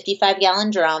uses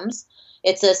 55-gallon drums.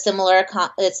 It's a similar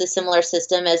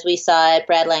system as we saw at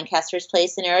Brad Lancaster's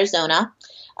place in Arizona.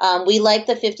 We like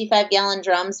the 55-gallon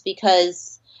drums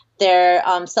because they're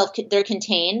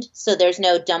contained, so there's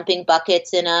no dumping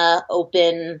buckets in a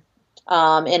open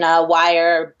in a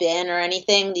wire bin or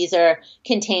anything. These are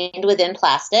contained within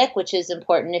plastic, which is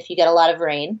important if you get a lot of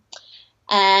rain.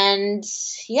 And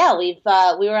yeah, we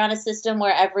were on a system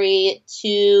where every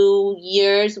 2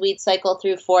 years we'd cycle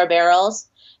through 4 barrels,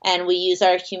 and we use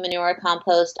our human manure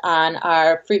compost on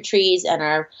our fruit trees and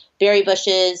our berry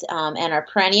bushes and our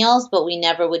perennials, but we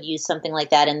never would use something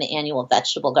like that in the annual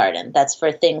vegetable garden. That's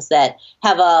for things that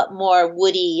have a more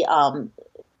woody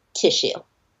tissue.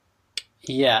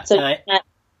 Yeah. So,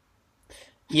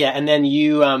 and then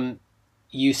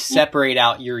you separate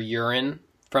out your urine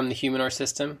from the human manure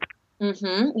system?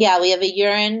 Mm-hmm. Yeah, we have a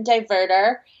urine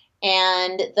diverter,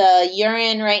 and the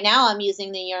urine right now I'm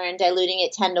using the urine diluting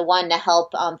it 10-to-1 to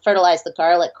help fertilize the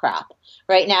garlic crop.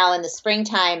 Right now in the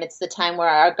springtime, it's the time where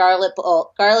our garlic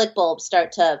bulbs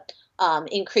start to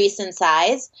increase in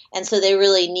size, and so they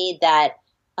really need that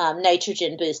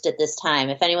nitrogen boost at this time.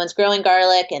 If anyone's growing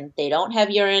garlic and they don't have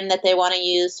urine that they want to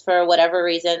use for whatever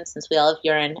reason, since we all have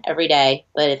urine every day,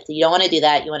 but if you don't want to do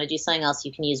that, you want to do something else,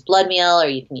 you can use blood meal or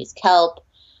you can use kelp,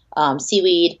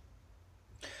 seaweed.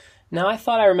 Now, I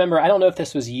thought I remember, I don't know if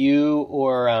this was you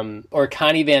or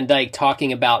Connie Van Dyke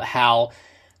talking about how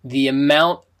the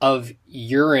amount of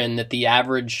urine that the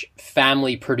average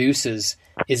family produces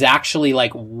is actually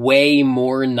like way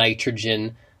more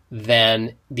nitrogen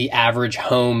than the average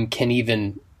home can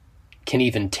even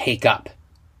take up.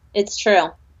 It's true.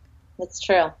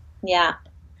 Yeah.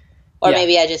 Or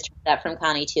maybe I just heard that from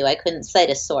Connie too. I couldn't cite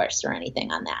a source or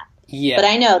anything on that. Yeah. But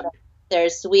I know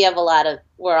that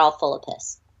we're all full of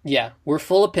piss. Yeah, we're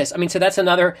full of piss. I mean, so that's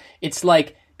another, it's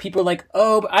like, people are like,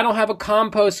 oh, but I don't have a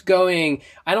compost going.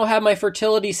 I don't have my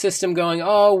fertility system going.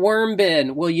 Oh, worm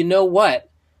bin. Well, you know what?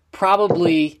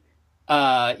 Probably,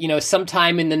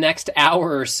 sometime in the next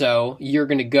hour or so, you're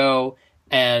going to go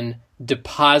and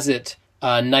deposit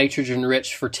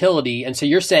nitrogen-rich fertility. And so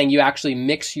you're saying you actually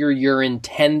mix your urine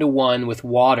 10-to-1 with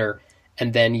water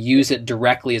and then use it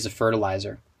directly as a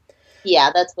fertilizer.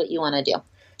 Yeah, that's what you want to do.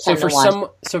 So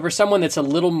for someone that's a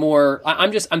little more,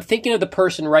 I'm thinking of the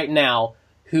person right now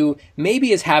who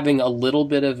maybe is having a little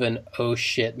bit of an oh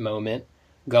shit moment,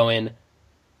 going,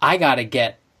 I gotta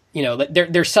get,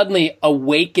 they're suddenly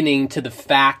awakening to the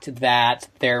fact that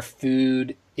their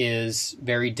food is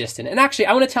very distant. And actually,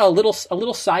 I want to tell a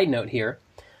little side note here.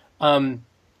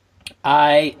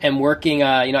 I am working.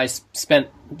 I spent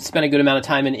a good amount of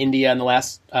time in India in the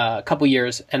last couple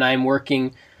years, and I'm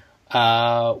working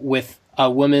with a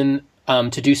woman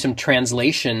to do some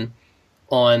translation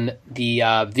on the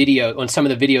on some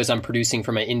of the videos I'm producing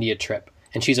for my India trip.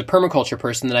 And she's a permaculture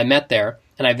person that I met there,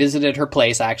 and I visited her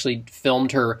place. I actually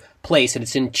filmed her place, and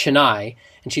it's in Chennai,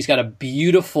 and she's got a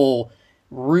beautiful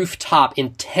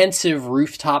intensive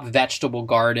rooftop vegetable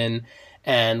garden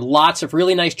and lots of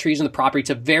really nice trees on the property. It's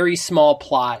a very small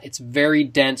plot. It's very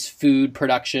dense food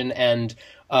production and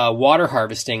water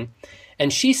harvesting.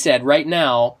 And she said right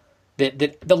now that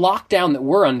the lockdown that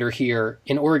we're under here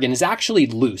in Oregon is actually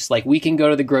loose. Like, we can go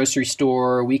to the grocery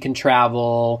store, we can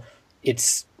travel.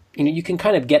 It's, you can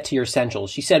kind of get to your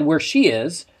essentials. She said where she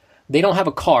is, they don't have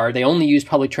a car. They only use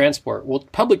public transport. Well,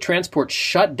 public transport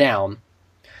shut down.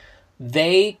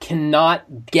 They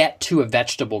cannot get to a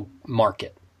vegetable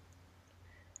market.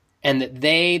 And that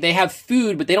they have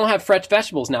food, but they don't have fresh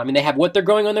vegetables now. I mean, they have what they're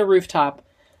growing on their rooftop,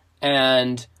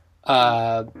 and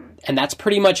And that's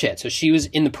pretty much it. So she was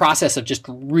in the process of just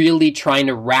really trying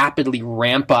to rapidly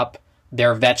ramp up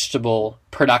their vegetable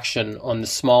production on the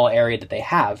small area that they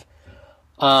have.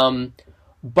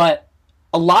 But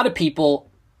a lot of people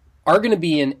are going to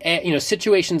be in,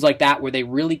 situations like that where they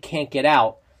really can't get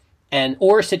out,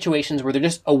 or situations where they're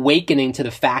just awakening to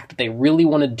the fact that they really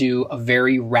want to do a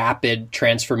very rapid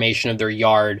transformation of their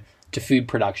yard to food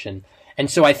production. And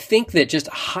so I think that just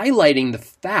highlighting the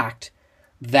fact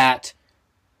that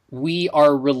we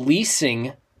are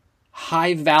releasing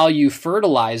high value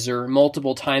fertilizer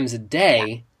multiple times a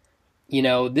day,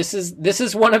 this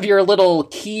is one of your little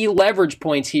key leverage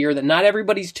points here that not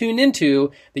everybody's tuned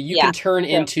into, that you can turn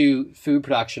into food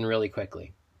production really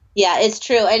quickly. Yeah, it's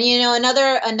true. And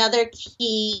another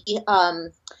key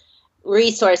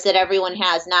resource that everyone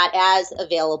has, not as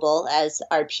available as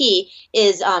RP,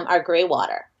 is our gray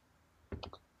water.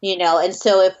 And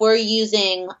so if we're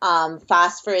using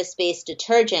phosphorus-based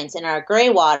detergents in our gray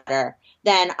water,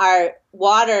 then our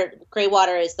gray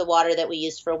water is the water that we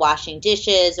use for washing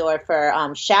dishes or for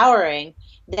showering,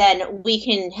 then we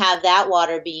can have that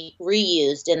water be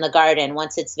reused in the garden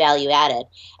once it's value added.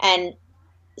 And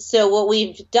so what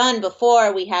we've done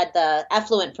before, we had the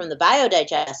effluent from the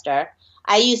biodigester.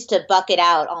 I used to bucket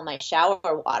out all my shower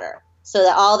water, so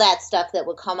that all that stuff that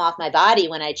would come off my body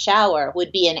when I'd shower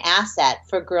would be an asset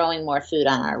for growing more food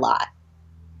on our lot.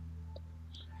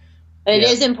 But it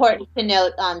is important to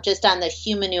note, just on the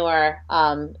humanure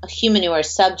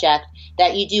subject,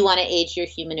 that you do want to age your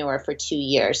humanure for 2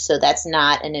 years. So that's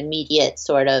not an immediate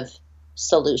sort of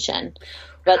solution.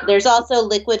 But there's also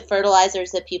liquid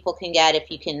fertilizers that people can get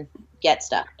if you can get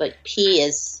stuff. But P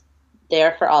is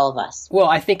there for all of us. Well,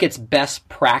 I think it's best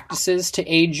practices to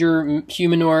age your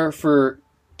humanure for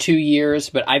 2 years,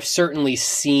 but I've certainly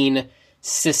seen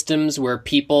systems where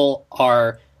people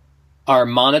are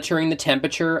monitoring the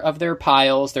temperature of their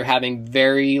piles. They're having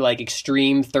very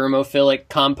extreme thermophilic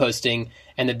composting,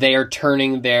 and that they are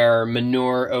turning their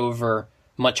manure over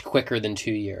much quicker than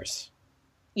 2 years.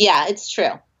 Yeah, it's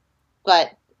true.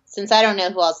 But since I don't know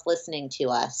who else listening to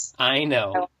us, I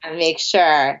know. I want to make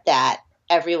sure that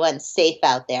everyone's safe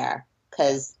out there,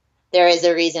 because there is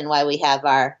a reason why we have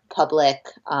our public,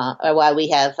 or why we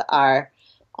have our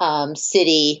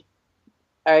city,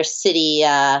 what's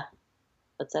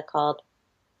that called?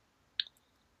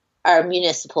 Our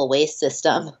municipal waste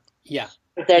system. Yeah.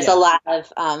 There's a lot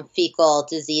of fecal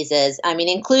diseases. I mean,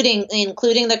 including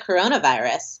the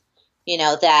coronavirus,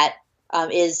 that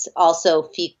is also,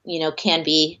 can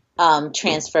be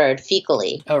transferred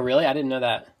fecally. Oh, really? I didn't know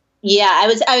that. Yeah, I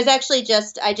was actually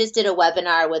I just did a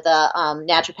webinar with a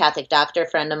naturopathic doctor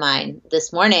friend of mine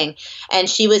this morning, and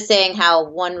she was saying how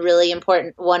one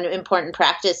important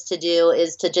practice to do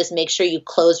is to just make sure you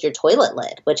close your toilet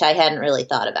lid, which I hadn't really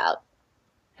thought about.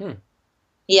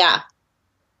 Yeah.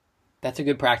 That's a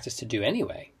good practice to do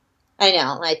anyway. I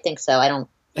know. I think so. I don't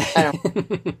I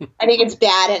think it's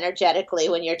bad energetically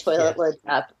when your toilet lid's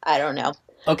up. I don't know.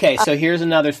 Okay, so here's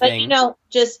another thing. But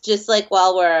just like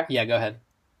while we're Yeah, go ahead.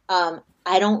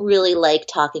 I don't really like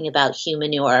talking about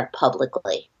humanure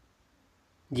publicly.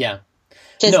 Yeah.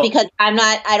 Because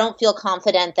I don't feel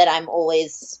confident that I'm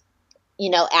always,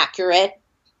 accurate.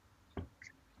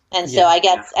 And so I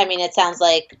guess, it sounds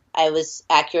like I was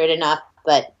accurate enough,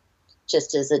 but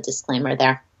just as a disclaimer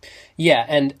there. Yeah.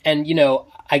 And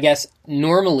I guess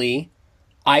normally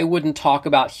I wouldn't talk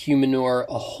about humanure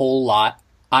a whole lot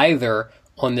either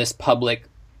on this public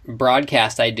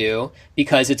broadcast I do,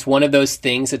 because it's one of those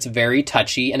things that's very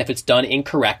touchy, and if it's done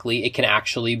incorrectly, it can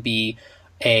actually be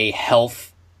a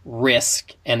health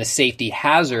risk and a safety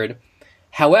hazard.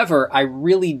 However, I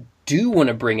really do want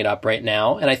to bring it up right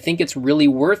now, and I think it's really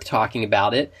worth talking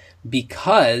about it,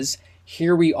 because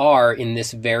here we are in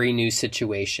this very new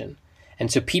situation.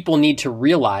 And so people need to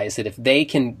realize that if they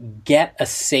can get a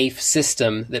safe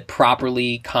system that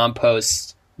properly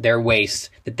composts their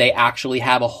waste, that they actually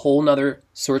have a whole nother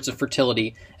sorts of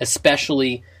fertility,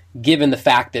 especially given the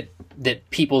fact that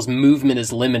people's movement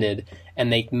is limited,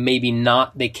 and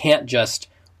they can't just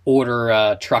order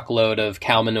a truckload of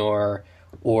cow manure,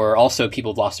 or also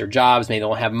people have lost their jobs, maybe they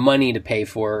don't have money to pay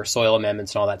for soil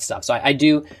amendments and all that stuff. So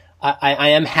I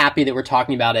am happy that we're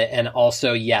talking about it. And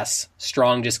also, yes,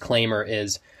 strong disclaimer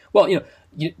is,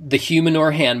 the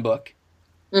Humanure Handbook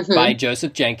by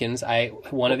Joseph Jenkins.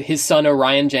 One of his son,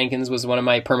 Orion Jenkins, was one of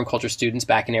my permaculture students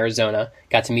back in Arizona.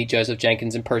 Got to meet Joseph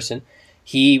Jenkins in person.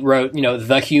 He wrote, the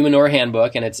Humanure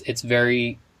Handbook, and it's a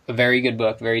very good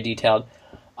book, very detailed.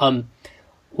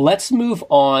 Let's move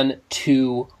on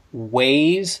to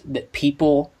ways that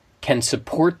people can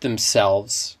support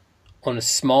themselves on a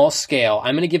small scale.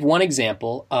 I'm going to give one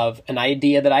example of an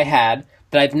idea that I had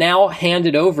that I've now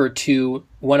handed over to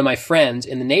one of my friends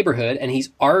in the neighborhood, and he's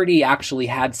already actually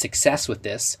had success with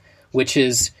this, which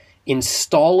is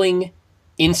installing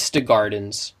Insta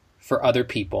gardens for other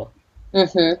people.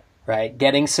 Mm-hmm. Right?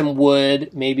 Getting some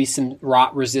wood, maybe some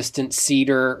rot-resistant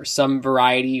cedar or some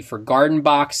variety for garden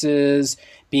boxes,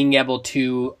 being able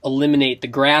to eliminate the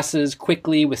grasses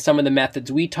quickly with some of the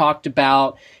methods we talked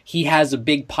about. He has a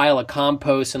big pile of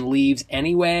compost and leaves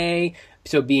anyway,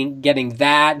 so getting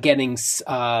sourcing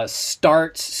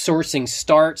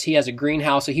starts. He has a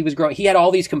greenhouse, so he had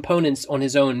all these components on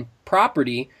his own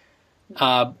property,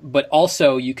 but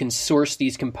also you can source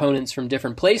these components from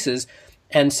different places.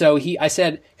 And so I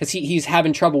said, because he's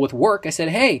having trouble with work, I said,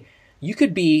 hey, you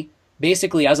could be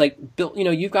basically, I was like, Bill,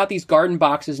 you've got these garden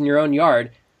boxes in your own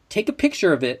yard. Take a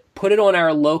picture of it, put it on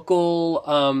our local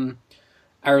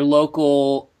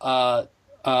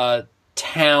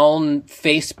town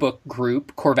Facebook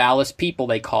group, Corvallis People,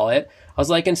 they call it. I was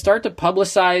like, and start to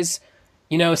publicize,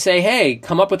 say, hey,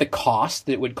 come up with a cost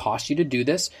that it would cost you to do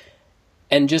this.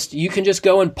 And you can just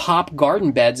go and pop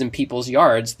garden beds in people's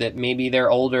yards that maybe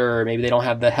they're older or maybe they don't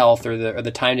have the health or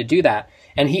the time to do that.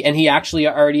 And he actually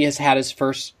already has had his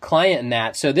first client in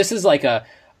that. So this is like a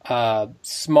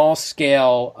small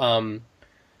scale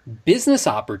business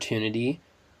opportunity.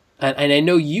 And I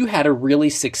know you had a really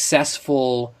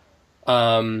successful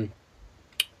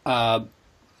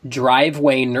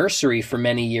driveway nursery for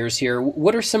many years here.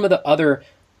 What are some of the other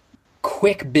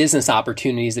quick business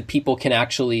opportunities that people can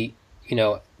actually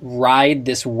ride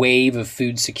this wave of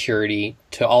food security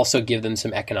to also give them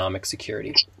some economic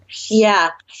security?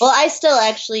 Yeah. Well, I still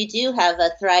actually do have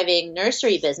a thriving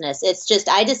nursery business. It's just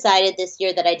I decided this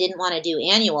year that I didn't want to do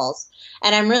annuals.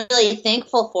 And I'm really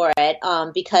thankful for it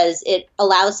because it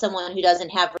allows someone who doesn't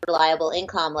have reliable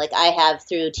income like I have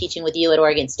through teaching with you at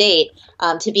Oregon State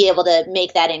to be able to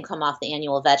make that income off the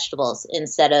annual vegetables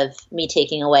instead of me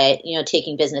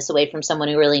taking business away from someone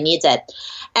who really needs it.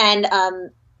 And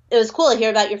it was cool to hear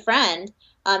about your friend.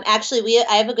 Actually,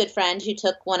 I have a good friend who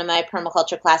took one of my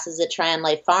permaculture classes at Tryon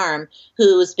Life Farm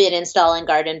who's been installing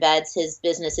garden beds. His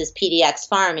business is PDX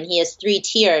Farm, and he has 3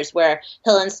 tiers where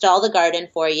he'll install the garden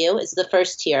for you is the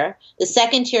first tier. The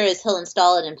second tier is he'll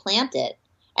install it and plant it.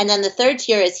 And then the third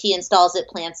tier is he installs it,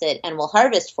 plants it, and will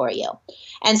harvest for you.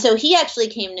 And so he actually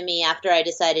came to me after I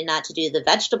decided not to do the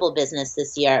vegetable business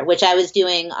this year, which I was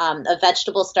doing a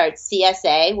Vegetable Start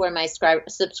CSA where my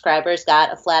subscribers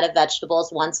got a flat of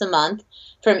vegetables once a month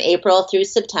from April through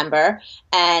September.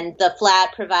 And the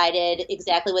flat provided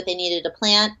exactly what they needed to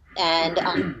plant and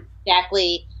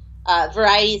exactly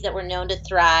varieties that were known to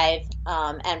thrive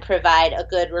and provide a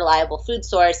good, reliable food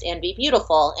source and be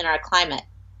beautiful in our climate.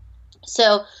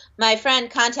 So my friend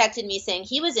contacted me saying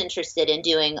he was interested in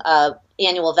doing a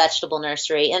annual vegetable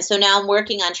nursery. And so now I'm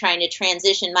working on trying to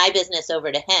transition my business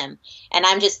over to him. And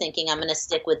I'm just thinking I'm going to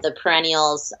stick with the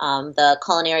perennials, the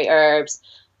culinary herbs,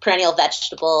 perennial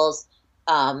vegetables,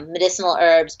 medicinal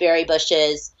herbs, berry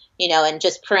bushes, and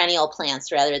just perennial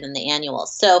plants rather than the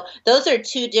annuals. So those are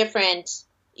 2 different,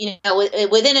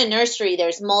 within a nursery,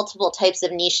 there's multiple types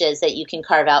of niches that you can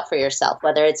carve out for yourself,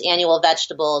 whether it's annual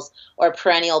vegetables or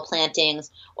perennial plantings,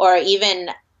 or even,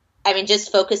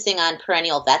 just focusing on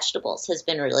perennial vegetables has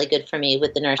been really good for me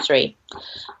with the nursery.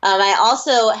 I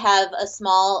also have a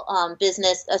small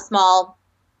business, a small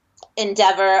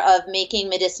endeavor of making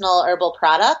medicinal herbal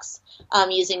products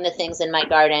using the things in my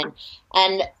garden.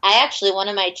 And one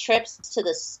of my trips to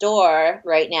the store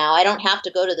right now, I don't have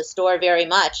to go to the store very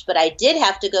much, but I did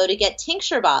have to go to get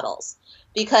tincture bottles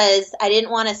because I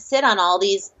didn't want to sit on all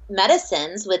these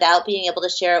medicines without being able to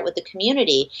share it with the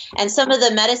community. And some of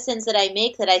the medicines that I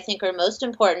make that I think are most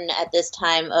important at this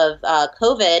time of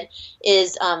COVID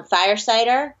is fire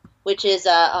cider, which is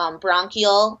a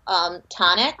bronchial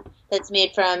tonic that's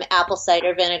made from apple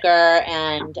cider vinegar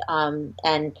and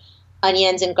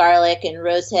onions and garlic and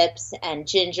rose hips and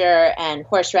ginger and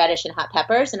horseradish and hot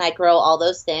peppers, and I grow all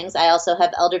those things. I also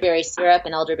have elderberry syrup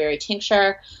and elderberry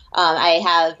tincture. I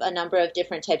have a number of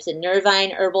different types of nervine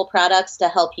herbal products to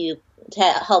help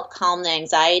calm the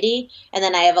anxiety, and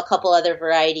then I have a couple other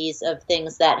varieties of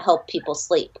things that help people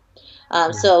sleep.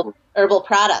 So herbal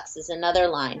products is another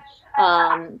line.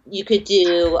 You could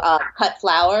do cut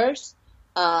flowers,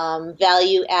 other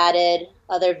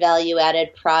value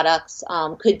added products.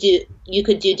 You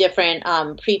could do different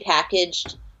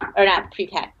prepackaged or not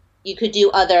prepackaged. You could do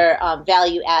other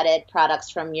value added products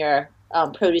from your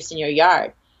produce in your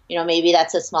yard. Maybe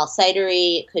that's a small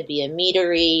cidery. It could be a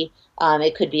meadery.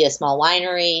 It could be a small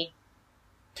winery.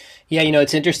 Yeah,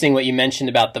 it's interesting what you mentioned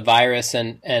about the virus,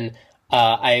 and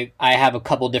I have a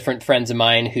couple different friends of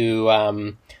mine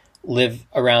who live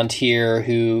around here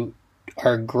who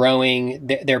are growing.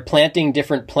 They're planting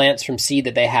different plants from seed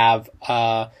that they have,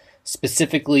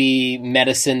 specifically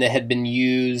medicine that had been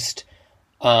used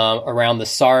around the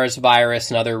SARS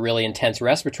virus and other really intense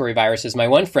respiratory viruses. My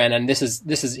one friend, and this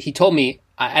is he told me,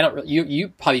 I don't, you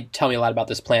probably tell me a lot about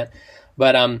this plant,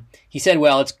 but he said,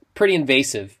 well, it's pretty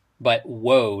invasive, but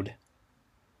woad,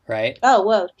 right? Oh,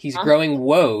 woad. He's growing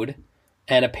woad,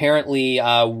 and apparently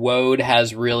woad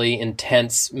has really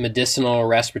intense medicinal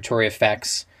respiratory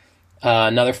effects.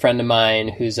 Another friend of mine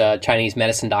who's a Chinese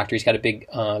medicine doctor, he's got a big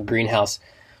greenhouse.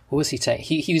 What was he saying?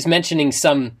 He was mentioning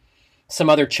some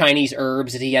other Chinese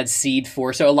herbs that he had seed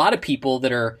for. So a lot of people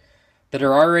that are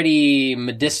already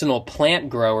medicinal plant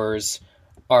growers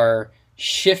are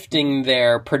shifting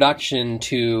their production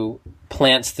to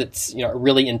plants that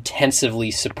really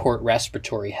intensively support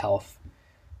respiratory health.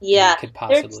 Yeah, could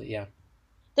possibly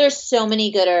There's so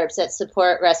many good herbs that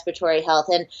support respiratory health,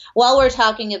 and while we're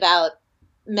talking about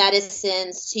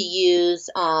medicines to use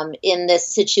in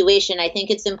this situation, I think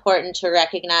it's important to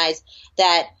recognize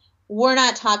that we're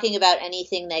not talking about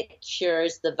anything that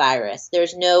cures the virus.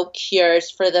 There's no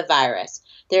cures for the virus.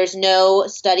 There's no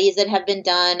studies that have been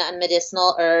done on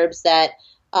medicinal herbs that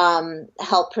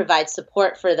help provide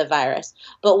support for the virus.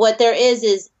 But what there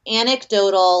is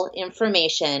anecdotal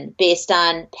information based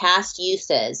on past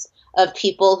uses of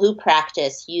people who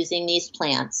practice using these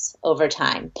plants over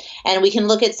time. And we can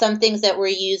look at some things that were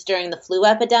used during the flu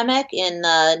epidemic in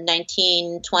the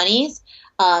 1920s.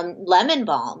 Lemon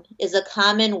balm is a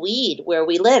common weed where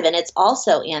we live, and it's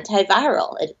also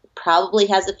antiviral. It probably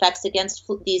has effects against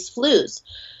these flus.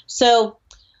 So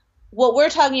what we're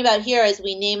talking about here as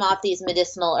we name off these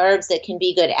medicinal herbs that can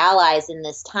be good allies in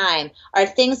this time are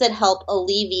things that help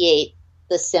alleviate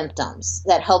the symptoms,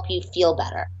 that help you feel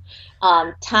better.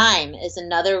 Thyme is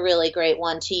another really great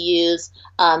one to use.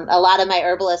 A lot of my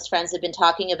herbalist friends have been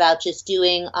talking about just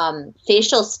doing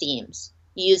facial steams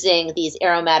using these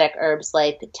aromatic herbs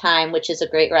like thyme, which is a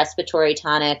great respiratory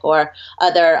tonic, or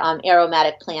other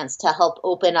aromatic plants to help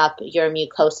open up your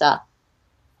mucosa.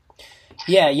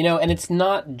 Yeah, and it's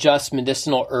not just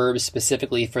medicinal herbs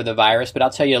specifically for the virus, but I'll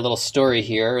tell you a little story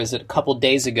here. It was a couple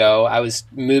days ago, I was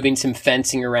moving some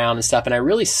fencing around and stuff, and I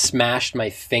really smashed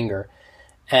my finger.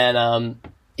 And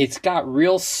it's got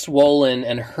real swollen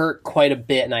and hurt quite a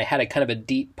bit, and I had a kind of a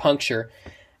deep puncture.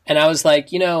 And I was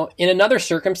like, in another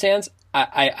circumstance,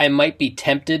 I might be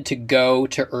tempted to go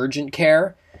to urgent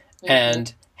care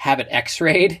and have it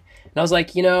x-rayed. And I was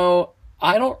like,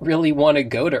 I don't really want to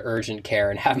go to urgent care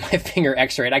and have my finger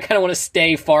x-rayed. I kind of want to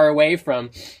stay far away from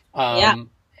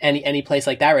any place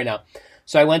like that right now.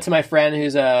 So I went to my friend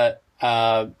who's a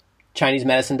Chinese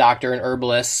medicine doctor and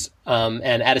herbalist, and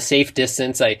at a safe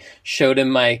distance, I showed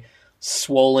him my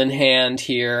swollen hand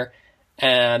here.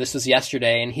 This was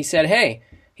yesterday, and he said, hey,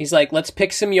 he's like, let's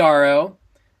pick some yarrow.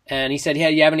 And he said, yeah,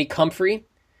 you have any comfrey? He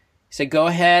said, go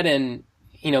ahead. And,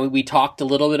 we talked a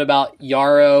little bit about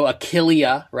yarrow,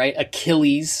 Achillea, right?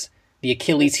 Achilles, the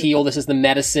Achilles heel. This is the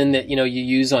medicine that, you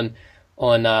use on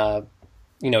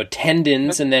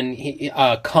tendons. And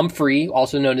then comfrey,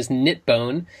 also known as knit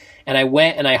bone. And I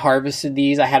went and I harvested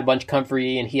these. I had a bunch of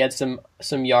comfrey, and he had some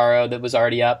yarrow that was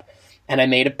already up. And I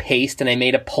made a paste, and I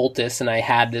made a poultice, and I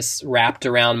had this wrapped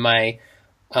around my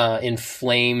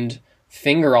inflamed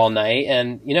finger all night.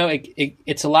 And,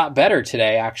 it's a lot better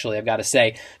today, actually, I've got to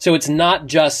say. So it's not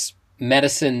just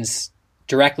medicines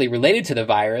directly related to the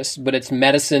virus, but it's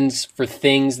medicines for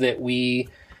things that we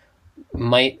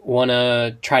might want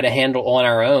to try to handle on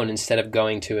our own instead of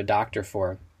going to a doctor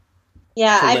for.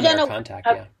 Yeah, I've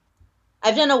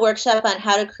done a workshop on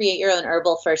how to create your own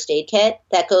herbal first aid kit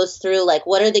that goes through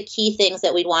what are the key things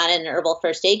that we'd want in an herbal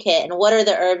first aid kit, and what are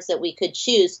the herbs that we could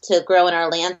choose to grow in our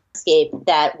landscape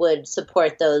that would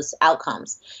support those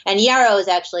outcomes. And yarrow is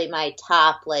actually my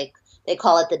top, they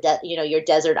call it your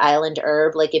desert island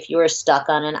herb. If you were stuck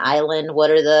on an island,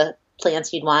 what are the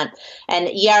plants you'd want? And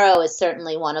yarrow is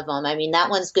certainly one of them. I mean,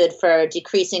 that one's good for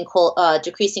decreasing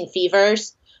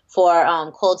fevers,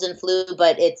 for colds and flu,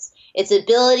 but its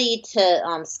ability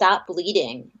to stop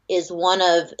bleeding is one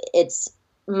of its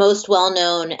most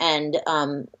well-known and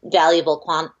valuable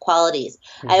qualities.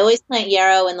 I always plant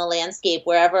yarrow in the landscape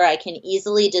wherever I can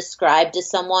easily describe to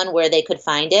someone where they could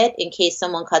find it in case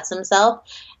someone cuts himself.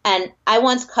 And I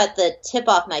once cut the tip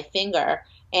off my finger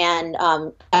and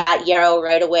got yarrow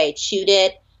right away, chewed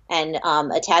it, and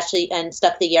attached and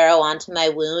stuck the yarrow onto my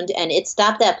wound, and it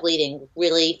stopped that bleeding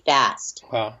really fast.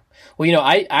 Wow. Well,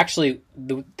 I actually,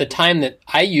 the time that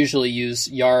I usually use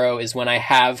yarrow is when I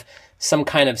have some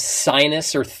kind of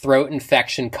sinus or throat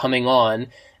infection coming on,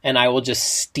 and I will just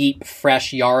steep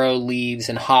fresh yarrow leaves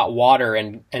in hot water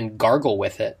and gargle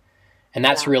with it. And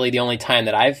that's really the only time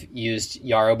that I've used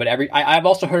yarrow. But I've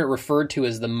also heard it referred to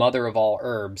as the mother of all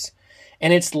herbs.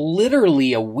 And it's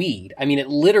literally a weed. I mean, it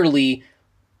literally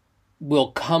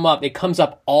will come up. It comes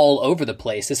up all over the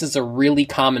place. This is a really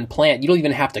common plant. You don't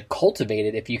even have to cultivate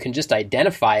it if you can just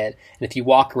identify it. And if you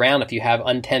walk around, if you have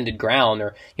untended ground,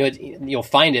 or you'll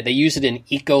find it. They use it in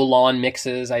eco lawn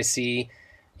mixes. I see,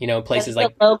 places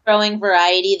like a low growing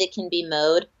variety that can be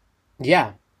mowed.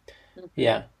 Yeah. Mm-hmm.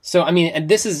 Yeah. So, I mean, and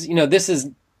this is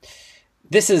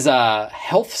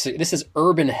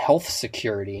urban health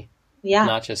security. Yeah.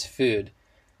 Not just food.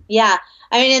 Yeah.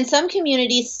 I mean, and some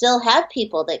communities still have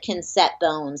people that can set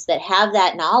bones, that have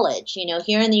that knowledge.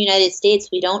 Here in the United States,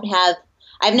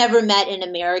 I've never met an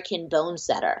American bone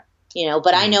setter,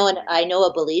 but I know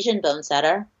a Belizean bone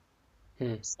setter.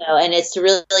 So, and it's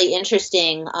really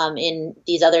interesting in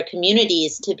these other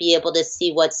communities to be able to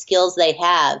see what skills they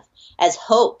have as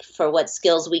hope for what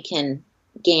skills we can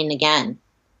gain again.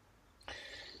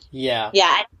 Yeah. Yeah.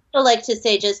 I'd also like to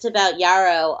say just about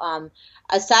yarrow,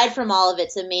 aside from all of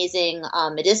its amazing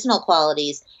medicinal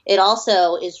qualities, it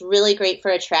also is really great for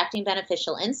attracting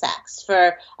beneficial insects.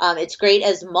 It's great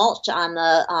as mulch on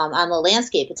the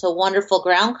landscape. It's a wonderful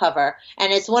ground cover,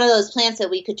 and it's one of those plants that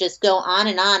we could just go on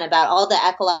and on about all the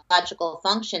ecological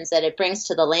functions that it brings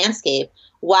to the landscape,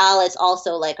 while it's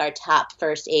also like our top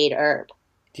first aid herb.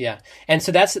 Yeah, and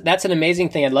so that's an amazing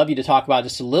thing. I'd love you to talk about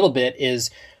just a little bit. Is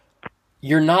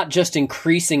you're not just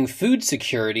increasing food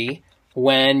security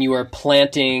when you are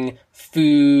planting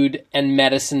food and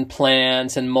medicine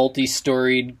plants and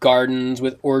multi-storied gardens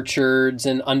with orchards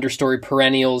and understory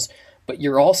perennials, but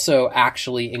you're also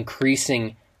actually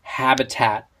increasing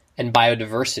habitat and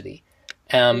biodiversity.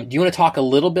 Do you want to talk a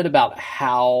little bit about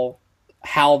how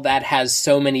that has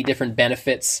so many different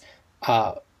benefits,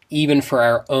 even for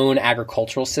our own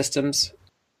agricultural systems?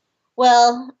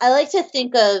 Well, I like to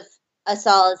think of us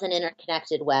all as an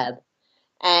interconnected web.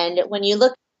 And when you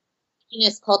look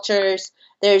indigenous cultures,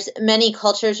 there's many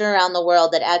cultures around the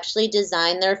world that actually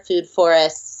design their food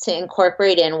forests to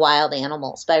incorporate in wild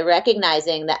animals by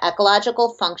recognizing the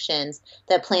ecological functions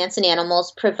that plants and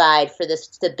animals provide for the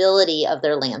stability of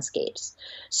their landscapes.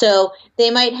 So they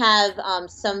might have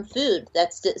some food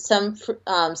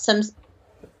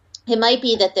it might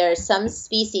be that there are some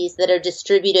species that are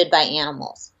distributed by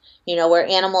animals, where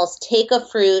animals take a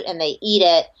fruit and they eat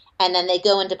it, and then they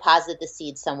go and deposit the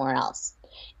seed somewhere else.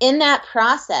 In that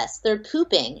process, they're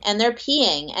pooping and they're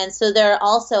peeing, and so they're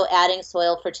also adding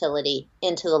soil fertility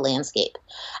into the landscape.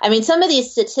 I mean, some of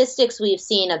these statistics we've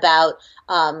seen about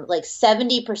like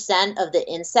 70% of the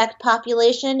insect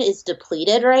population is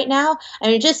depleted right now. I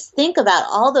mean, just think about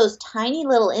all those tiny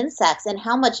little insects and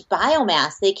how much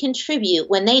biomass they contribute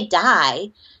when they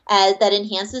die, that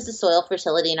enhances the soil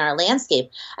fertility in our landscape.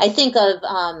 I think of,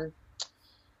 all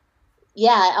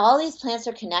these plants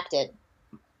are connected.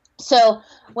 So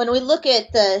when we look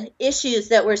at the issues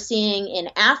that we're seeing in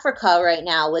Africa right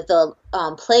now with the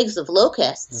plagues of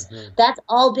locusts, that's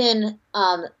all been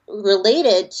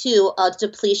related to a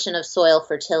depletion of soil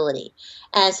fertility.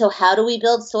 And so how do we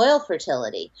build soil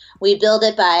fertility? We build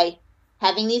it by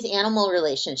having these animal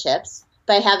relationships,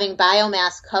 by having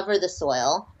biomass cover the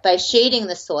soil, by shading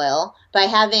the soil, by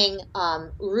having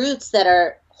roots that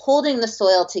are holding the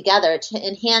soil together to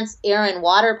enhance air and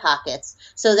water pockets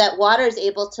so that water is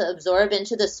able to absorb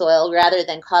into the soil rather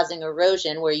than causing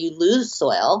erosion where you lose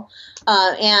soil.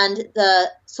 And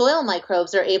the soil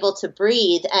microbes are able to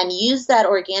breathe and use that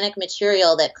organic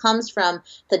material that comes from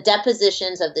the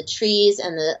depositions of the trees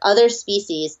and the other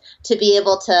species to be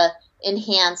able to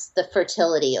enhance the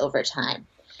fertility over time.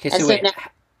 Okay, so wait.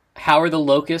 How are the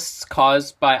locusts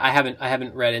caused by? I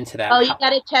haven't read into that. Oh, you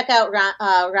got to check out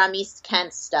Ramis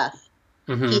Kent's stuff.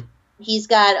 Mm-hmm. He's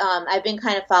got. I've been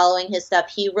kind of following his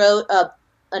stuff. He wrote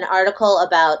an article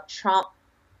about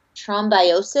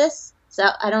thrombiosis. So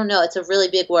I don't know. It's a really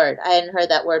big word. I hadn't heard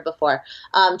that word before.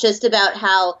 Just about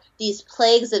how these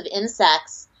plagues of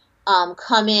insects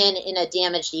come in a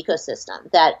damaged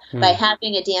ecosystem. That by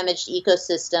having a damaged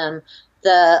ecosystem,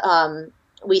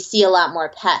 we see a lot more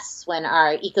pests when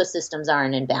our ecosystems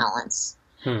aren't in balance.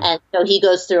 And so he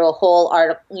goes through a whole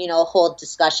article, a whole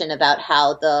discussion about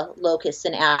how the locusts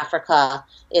in Africa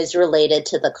is related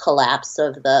to the collapse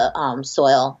of the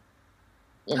soil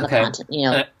in the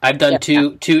continent. I've done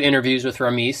two interviews with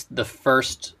Ramis. The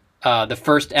first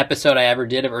episode I ever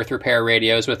did of Earth Repair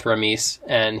Radio is with Ramis,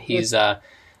 and he's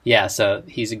so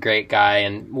he's a great guy.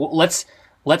 And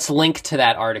let's link to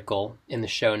that article in the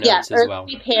show notes as well.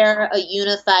 Earth Repair, a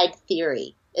Unified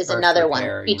Theory is another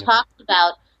one. He talks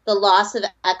about the loss of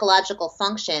ecological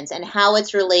functions and how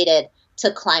it's related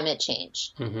to climate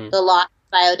change, the loss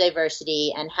of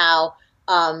biodiversity, and how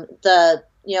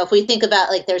if we think about,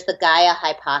 like, there's the Gaia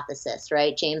hypothesis,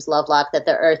 right? James Lovelock, that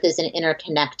the Earth is an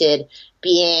interconnected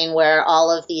being where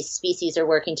all of these species are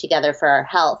working together for our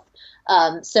health.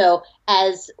 So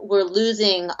as we're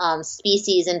losing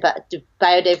species and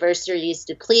biodiversity is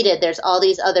depleted, there's all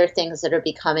these other things that are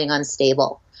becoming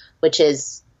unstable, which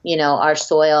is, our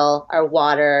soil, our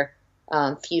water,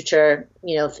 future,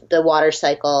 the water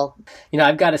cycle.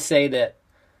 I've got to say that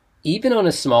even on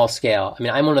a small scale, I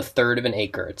mean, I'm on a third of an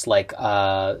acre. It's like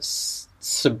a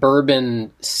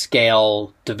suburban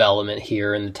scale development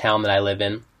here in the town that I live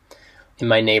in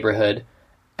my neighborhood.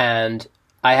 And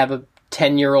I have a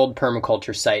 10-year-old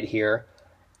permaculture site here.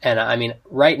 And I mean,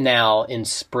 right now in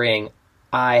spring,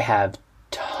 I have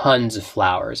tons of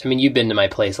flowers. I mean, you've been to my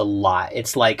place a lot.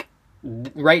 It's like,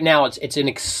 right now it's an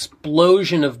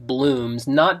explosion of blooms,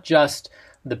 not just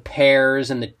the pears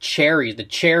and the cherries. The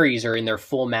cherries are in their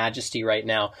full majesty right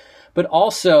now, but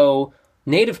also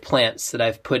native plants that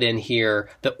I've put in here.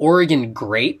 The Oregon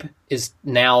grape is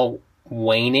now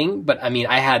waning, but I mean,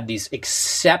 I had these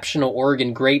exceptional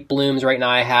Oregon grape blooms. Right now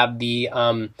I have the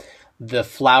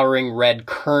flowering red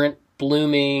currant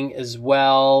blooming as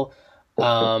well.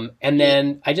 And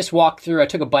then I just I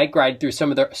took a bike ride through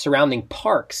some of the surrounding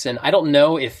parks, and I don't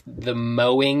know if the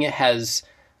mowing has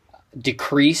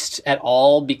decreased at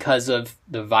all because of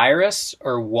the virus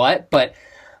or what, but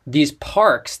these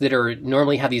parks that are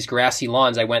normally have these grassy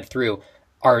lawns I went through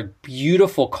are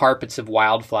beautiful carpets of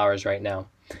wildflowers right now.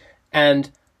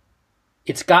 And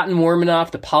it's gotten warm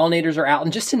enough, the pollinators are out,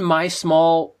 and just in my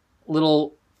small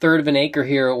little third of an acre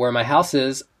here where my house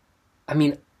is, I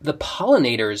mean, the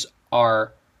pollinators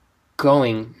are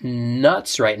going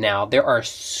nuts right now. There are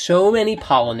so many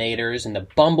pollinators, and the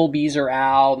bumblebees are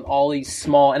out, and all these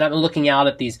small, and I'm looking out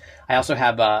at these. I also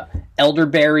have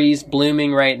elderberries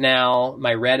blooming right now.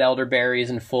 My red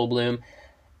elderberries in full bloom.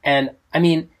 And I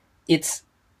mean, it's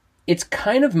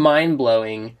kind of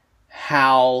mind-blowing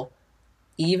how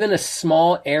even a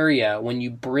small area, when you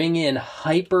bring in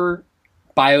hyper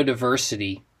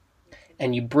biodiversity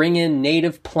and you bring in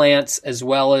native plants as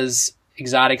well as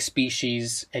exotic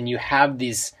species, and you have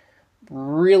these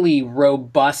really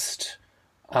robust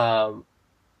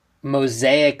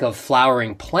mosaic of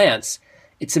flowering plants,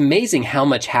 it's amazing how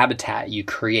much habitat you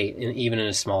create even in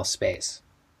a small space.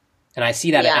 And I see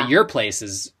that at your place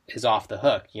is off the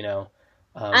hook,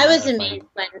 I was amazed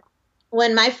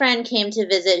when my friend came to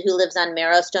visit, who lives on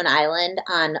Marrowstone Island,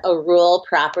 on a rural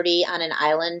property on an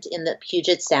island in the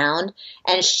Puget Sound,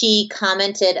 and she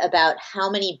commented about how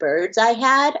many birds I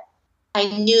had. I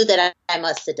knew that I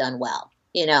must have done well,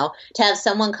 to have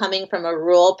someone coming from a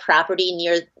rural property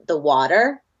near the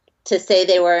water to say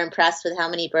they were impressed with how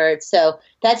many birds. So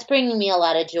that's bringing me a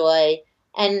lot of joy.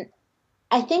 And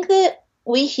I think that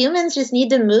we humans just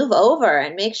need to move over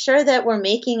and make sure that we're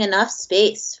making enough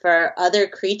space for other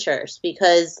creatures,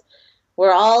 because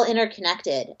we're all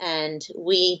interconnected, and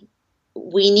we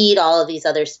need all of these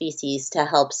other species to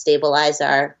help stabilize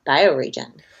our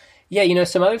bioregion. Yeah,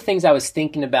 some other things I was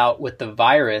thinking about with the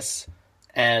virus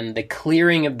and the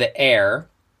clearing of the air,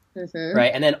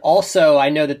 right? And then also I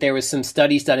know that there was some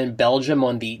studies done in Belgium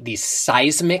on the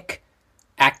seismic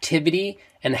activity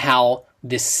and how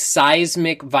the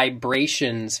seismic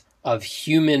vibrations of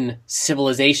human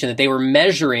civilization, that they were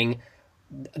measuring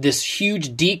this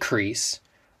huge decrease,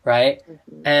 right?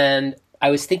 And I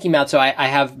was thinking about, so I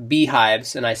have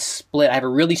beehives, and I have a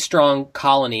really strong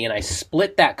colony, and I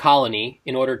split that colony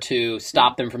in order to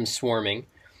stop them from swarming.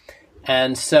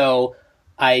 And so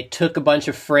I took a bunch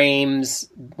of frames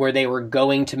where they were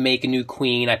going to make a new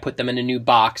queen. I put them in a new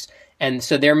box. And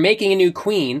so they're making a new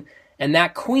queen, and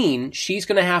that queen, she's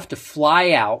going to have to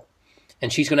fly out,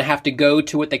 and she's going to have to go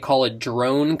to what they call a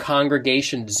drone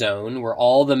congregation zone, where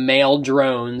all the male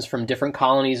drones from different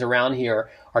colonies around here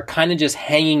are kind of just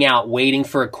hanging out, waiting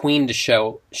for a queen to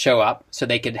show up so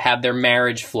they could have their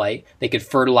marriage flight. They could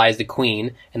fertilize the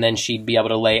queen, and then she'd be able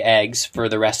to lay eggs for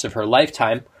the rest of her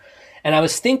lifetime. And I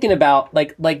was thinking about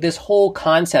like this whole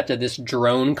concept of this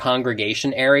drone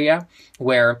congregation area,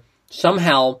 where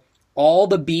somehow all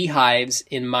the beehives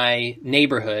in my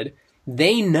neighborhood,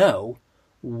 they know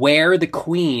where the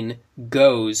queen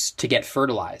goes to get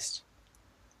fertilized.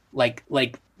 Like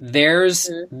there's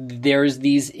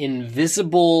these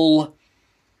invisible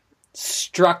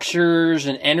structures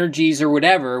and energies or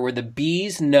whatever where the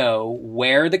bees know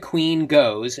where the queen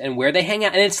goes and where they hang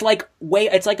out. And it's like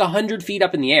 100 feet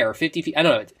up in the air, 50 feet. I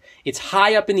don't know. It's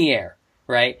high up in the air,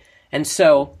 right? And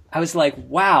so I was like,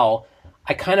 wow,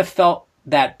 I kind of felt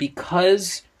that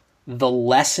because the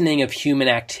lessening of human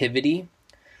activity,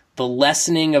 the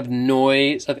lessening of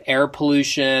noise, of air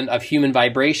pollution, of human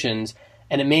vibrations.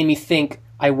 And it made me think,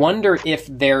 I wonder if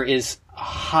there is a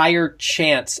higher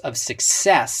chance of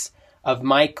success of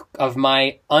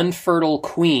my unfertile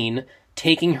queen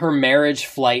taking her marriage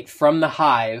flight from the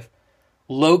hive,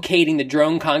 locating the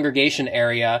drone congregation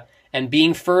area, and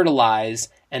being fertilized,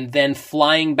 and then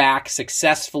flying back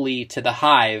successfully to the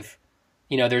hive.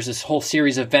 You know, there's this whole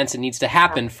series of events that needs to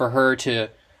happen for her to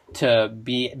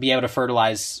be able to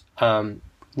fertilize,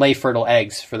 lay fertile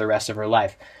eggs for the rest of her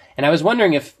life. And I was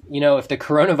wondering if the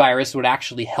coronavirus would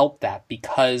actually help that,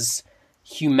 because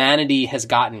humanity has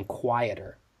gotten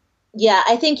quieter. Yeah,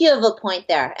 I think you have a point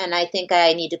there. And I think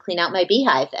I need to clean out my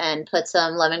beehive and put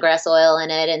some lemongrass oil in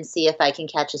it and see if I can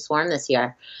catch a swarm this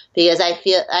year. Because I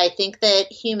think that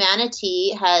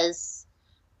humanity has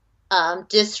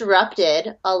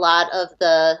disrupted a lot of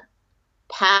the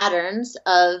patterns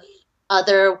of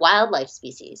other wildlife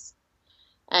species.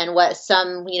 And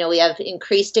we have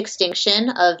increased extinction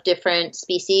of different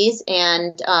species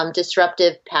and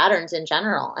disruptive patterns in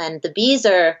general. And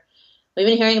we've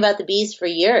been hearing about the bees for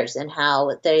years and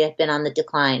how they have been on the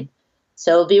decline.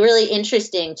 So it'll be really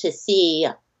interesting to see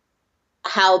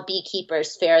how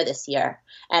beekeepers fare this year.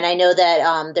 And I know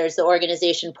that there's the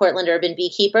organization Portland Urban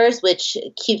Beekeepers, which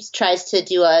tries to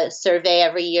do a survey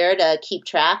every year to keep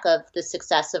track of the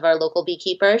success of our local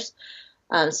beekeepers.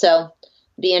 So it'll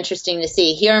be interesting to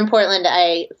see. Here in Portland,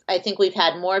 I think we've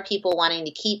had more people wanting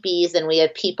to keep bees than we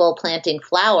have people planting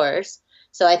flowers.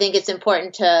 So I think it's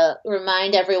important to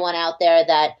remind everyone out there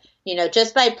that,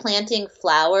 just by planting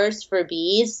flowers for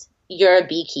bees, you're a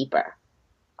beekeeper.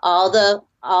 All the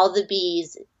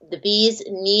bees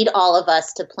need all of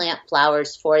us to plant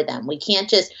flowers for them.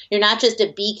 You're not just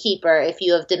a beekeeper if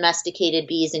you have domesticated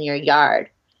bees in your yard.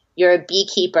 You're a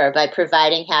beekeeper by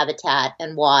providing habitat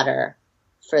and water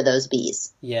for those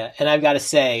bees. Yeah, and I've got to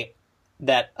say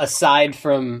that aside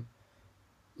from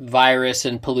virus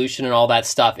and pollution and all that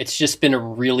stuff, it's just been a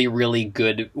really, really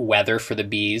good weather for the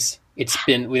bees.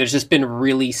 There's just been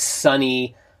really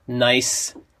sunny,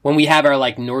 nice. When we have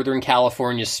our Northern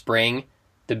California spring,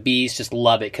 the bees just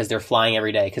love it because they're flying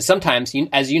every day. Because sometimes,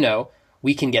 as you know,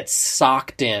 we can get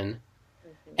socked in.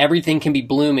 Everything can be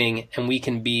blooming and we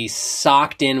can be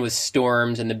socked in with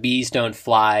storms and the bees don't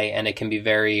fly, and it can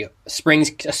be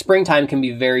springtime can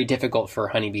be very difficult for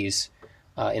honeybees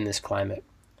in this climate.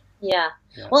 Yeah.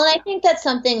 Well, and I think that's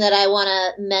something that I want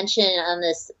to mention on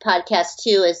this podcast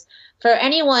too, is for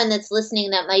anyone that's listening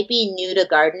that might be new to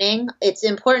gardening, it's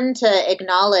important to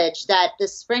acknowledge that the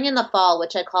spring and the fall,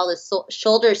 which I call the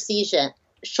shoulder seasons,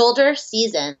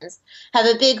 have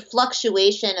a big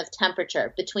fluctuation of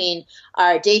temperature between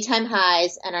our daytime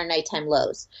highs and our nighttime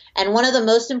lows. And one of the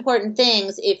most important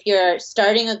things, if you're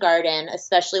starting a garden,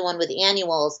 especially one with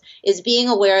annuals, is being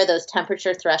aware of those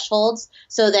temperature thresholds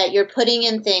so that you're putting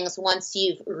in things once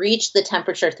you've reached the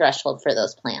temperature threshold for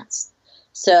those plants.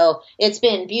 So it's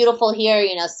been beautiful here,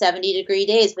 70-degree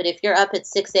days, but if you're up at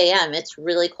 6 a.m., it's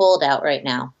really cold out right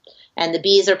now. And the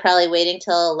bees are probably waiting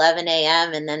till 11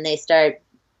 a.m. and then they start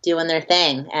doing their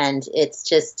thing. And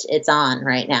it's on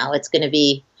right now. It's going to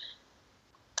be,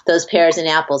 those pears and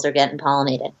apples are getting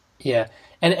pollinated. Yeah.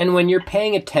 And when you're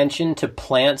paying attention to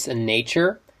plants and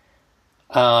nature,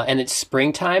 and it's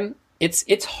springtime,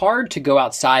 it's hard to go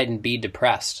outside and be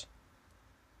depressed.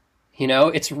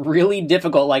 It's really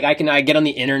difficult. I get on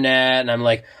the internet and I'm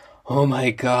like, oh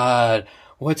my God,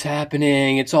 what's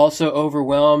happening? It's all so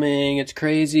overwhelming. It's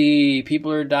crazy.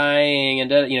 People are dying.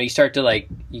 And, you start to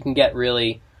you can get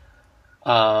really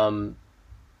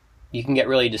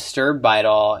disturbed by it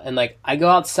all. And I go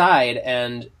outside,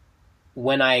 and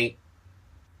when I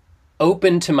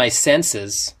open to my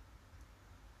senses,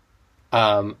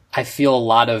 I feel a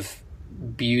lot of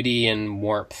beauty and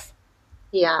warmth.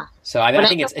 Yeah. So I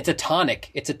think it's a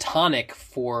tonic. It's a tonic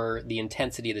for the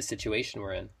intensity of the situation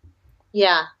we're in.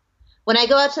 Yeah. When I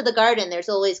go out to the garden, there's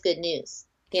always good news.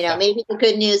 Maybe the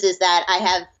good news is that I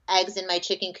have eggs in my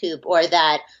chicken coop, or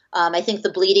that I think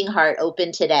the bleeding heart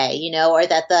opened today, or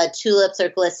that the tulips are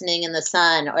glistening in the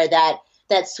sun, or that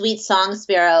sweet song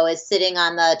sparrow is sitting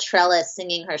on the trellis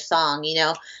singing her song.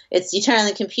 It's, you turn on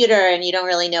the computer and you don't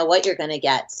really know what you're going to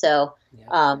get. So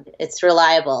it's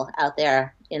reliable out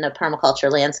there in a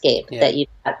permaculture landscape that you've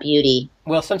got beauty.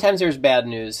 Well, sometimes there's bad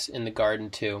news in the garden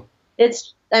too.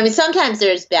 Sometimes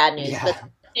there's bad news, but the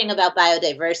thing about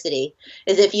biodiversity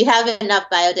is if you have enough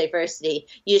biodiversity,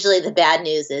 usually the bad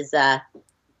news is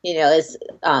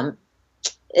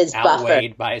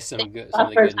outweighed by some of the good news. All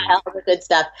the good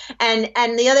stuff.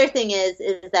 And the other thing is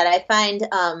that I find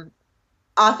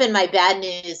often my bad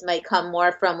news might come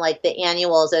more from like the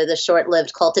annuals or the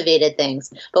short-lived cultivated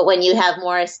things. But when you have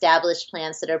more established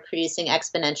plants that are producing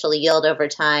exponential yield over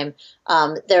time,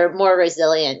 they're more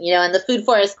resilient. You know, in the food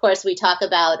forest course, we talk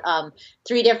about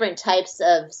three different types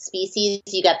of species.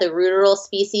 You got the ruderal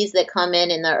species that come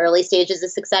in the early stages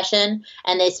of succession,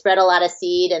 and they spread a lot of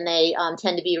seed, and they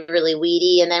tend to be really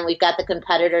weedy. And then we've got the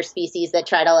competitor species that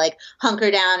try to like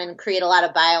hunker down and create a lot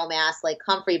of biomass like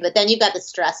comfrey. But then you've got the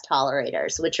stress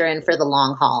tolerators, which are in for the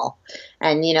long haul.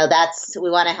 And, you know,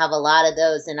 we want to have a lot of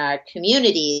those in our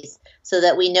communities so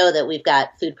that we know that we've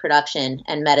got food production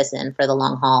and medicine for the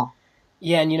long haul.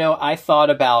 Yeah, and you know,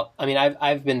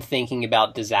 I've been thinking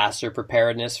about disaster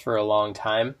preparedness for a long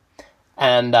time,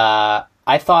 and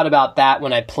I thought about that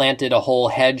when I planted a whole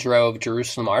hedgerow of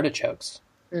Jerusalem artichokes.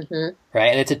 Mm-hmm. Right,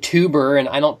 and it's a tuber, and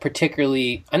I'm not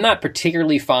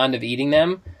particularly fond of eating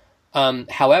them.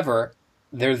 However,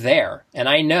 they're there, and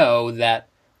I know that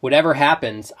whatever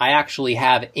happens, I actually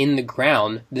have in the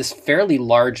ground this fairly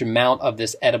large amount of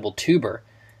this edible tuber.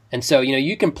 And so, you know,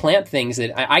 you can plant things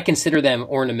that I consider them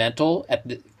ornamental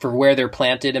for where they're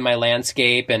planted in my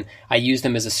landscape, and I use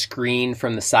them as a screen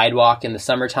from the sidewalk in the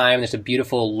summertime. There's a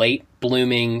beautiful late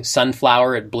blooming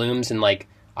sunflower. It blooms in like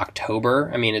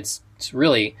October. I mean, it's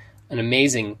really an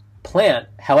amazing plant.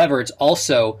 However, it's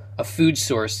also a food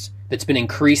source that's been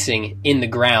increasing in the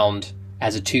ground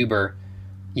as a tuber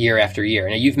year after year.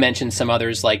 Now, you've mentioned some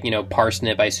others like, you know,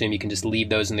 parsnip. I assume you can just leave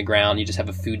those in the ground. You just have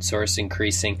a food source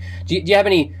increasing. Do you have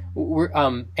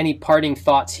any parting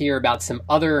thoughts here about some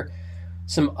other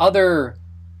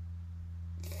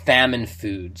famine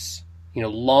foods, you know,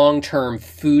 long-term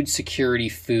food security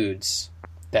foods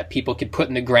that people could put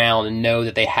in the ground and know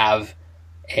that they have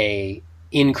a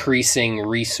increasing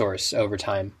resource over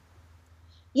time?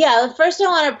 Yeah, first I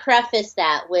want to preface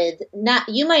that with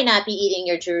you might not be eating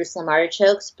your Jerusalem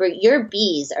artichokes, but your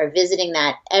bees are visiting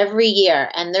that every year,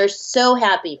 and they're so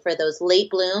happy for those late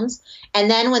blooms.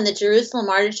 And then when the Jerusalem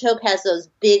artichoke has those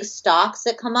big stalks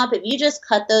that come up, if you just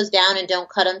cut those down and don't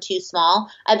cut them too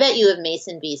small, I bet you have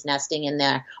mason bees nesting in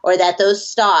there. Or that those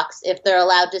stalks, if they're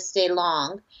allowed to stay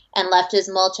long and left as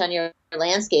mulch on your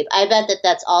landscape, I bet that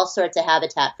that's all sorts of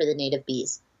habitat for the native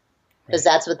bees, because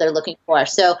that's what they're looking for.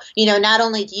 So, you know, not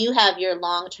only do you have your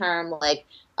long-term like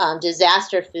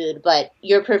disaster food, but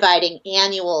you're providing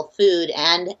annual food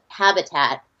and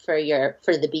habitat for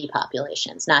the bee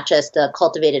populations, not just the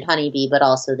cultivated honeybee, but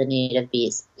also the native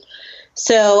bees.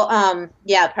 So,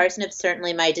 yeah, parsnips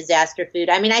certainly my disaster food.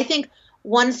 I mean, I think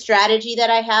one strategy that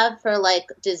I have for like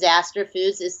disaster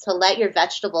foods is to let your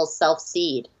vegetables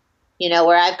self-seed. You know,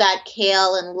 where I've got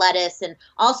kale and lettuce and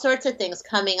all sorts of things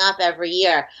coming up every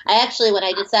year. I actually, when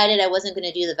I decided I wasn't going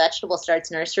to do the vegetable starts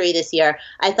nursery this year,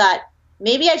 I thought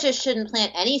maybe I just shouldn't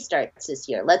plant any starts this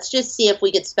year. Let's just see if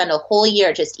we could spend a whole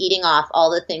year just eating off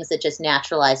all the things that just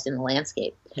naturalized in the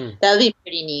landscape. That would be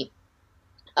pretty neat.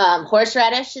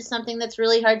 Horseradish is something that's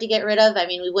really hard to get rid of. I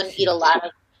mean, we wouldn't eat a lot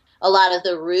of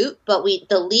the root, but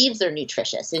the leaves are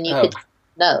nutritious, and you could eat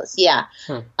those. Yeah.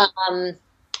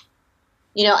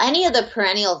 You know, any of the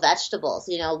perennial vegetables,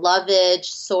 you know, lovage,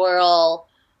 sorrel,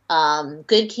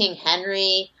 good King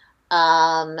Henry.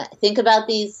 Think about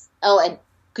these. Oh, and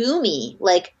gumi.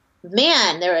 Like,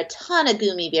 man, there are a ton of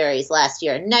gumi berries last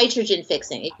year. Nitrogen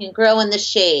fixing. It can grow in the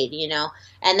shade, you know.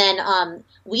 And then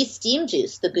we steam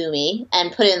juice the gumi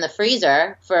and put it in the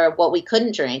freezer for what we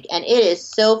couldn't drink. And it is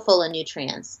so full of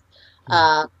nutrients.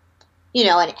 You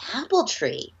know, an apple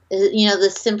tree. You know, the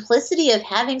simplicity of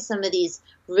having some of these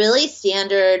really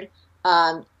standard,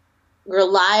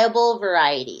 reliable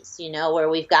varieties, you know, where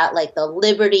we've got like the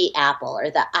Liberty apple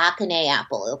or the Akane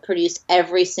apple. It'll produce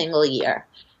every single year,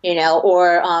 you know,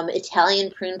 or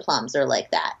Italian prune plums are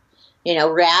like that. You know,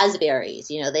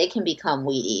 raspberries, you know, they can become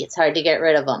weedy. It's hard to get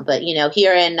rid of them. But, you know,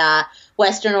 here in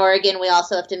Western Oregon, we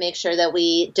also have to make sure that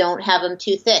we don't have them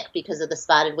too thick because of the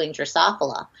spotted wing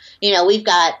Drosophila. You know, we've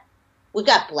got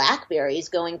blackberries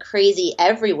going crazy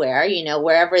everywhere, you know,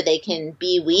 wherever they can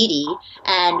be weedy.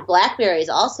 And blackberry is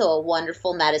also a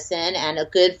wonderful medicine and a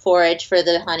good forage for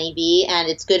the honeybee, and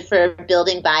it's good for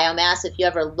building biomass. If you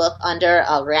ever look under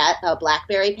a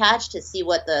blackberry patch to see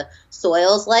what the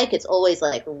soil's like, it's always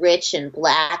like rich and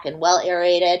black and well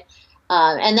aerated.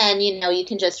 And then, you know, you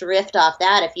can just riff off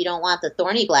that if you don't want the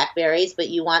thorny blackberries, but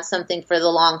you want something for the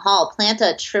long haul. Plant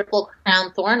a triple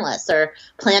crown thornless, or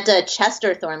plant a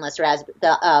Chester thornless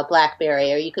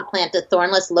blackberry, or you could plant a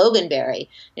thornless loganberry.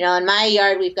 You know, in my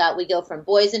yard, we go from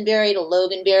boysenberry to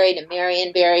loganberry to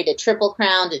marionberry to triple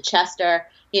crown to Chester,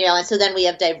 you know, and so then we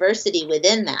have diversity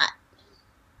within that.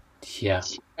 Yeah.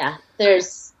 Yeah.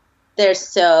 There's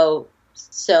so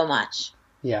much.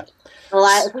 Yeah.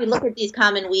 If we look at these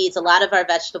common weeds, a lot of our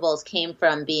vegetables came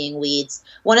from being weeds.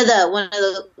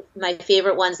 My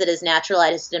favorite ones that is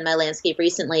naturalized in my landscape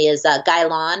recently is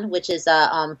Gailon, which is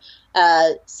a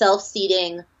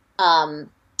self-seeding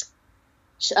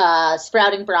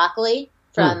sprouting broccoli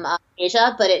from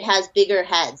Asia, but it has bigger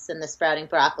heads than the sprouting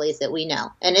broccolis that we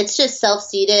know. And it's just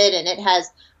self-seeded, and it has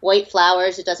white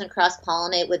flowers. It doesn't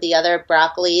cross-pollinate with the other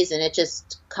broccolis, and it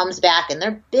just comes back, and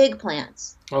they're big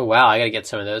plants. Oh, wow. I got to get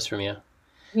some of those from you.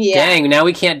 Yeah. Dang, now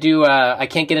we can't do, I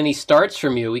can't get any starts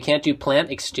from you. We can't do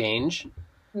plant exchange.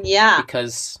 Yeah.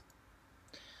 Because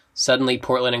suddenly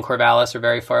Portland and Corvallis are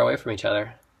very far away from each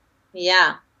other.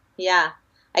 Yeah. Yeah.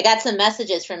 I got some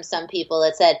messages from some people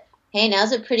that said, hey,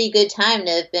 now's a pretty good time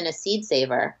to have been a seed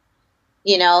saver.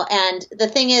 And the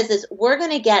thing is we're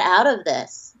going to get out of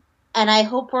this. And I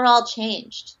hope we're all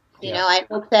changed. I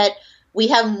hope that we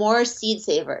have more seed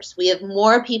savers. We have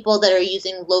more people that are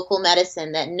using local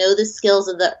medicine, that know the skills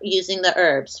of using the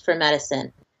herbs for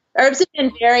medicine. Herbs have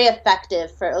been very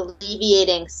effective for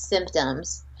alleviating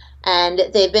symptoms, and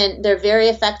they're very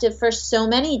effective for so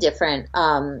many different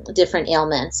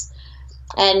ailments.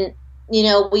 And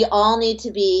we all need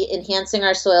to be enhancing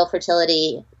our soil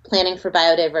fertility, planning for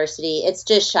biodiversity. It's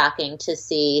just shocking to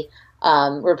see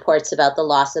reports about the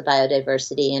loss of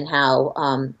biodiversity and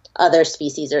how other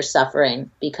species are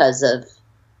suffering because of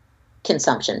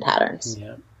consumption patterns.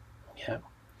 Yeah. Yeah.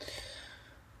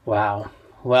 Wow.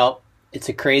 Well, it's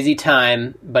a crazy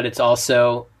time, but it's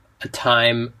also a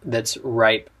time that's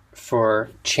ripe for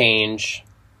change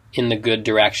in the good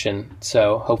direction.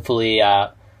 So hopefully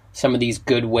some of these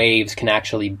good waves can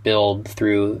actually build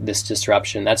through this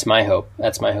disruption. That's my hope.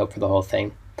 That's my hope for the whole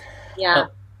thing. Yeah.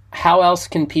 How else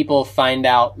can people find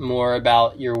out more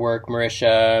about your work,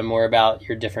 Marisha, more about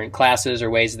your different classes or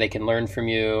ways that they can learn from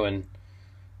you?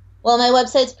 Well, my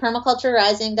website's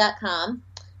permaculturerising.com.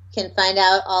 You can find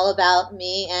out all about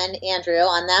me and Andrew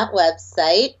on that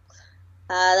website.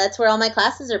 That's where all my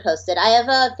classes are posted. I have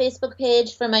a Facebook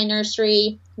page for my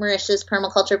nursery, Marisha's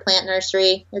Permaculture Plant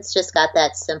Nursery. It's just got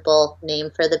that simple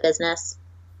name for the business.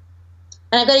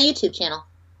 And I've got a YouTube channel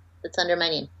that's under my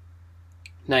name.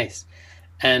 Nice.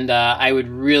 And I would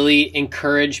really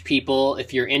encourage people,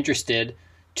 if you're interested,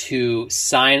 to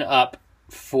sign up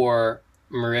for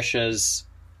Marisha's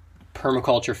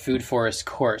Permaculture Food Forest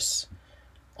course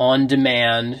on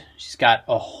demand. She's got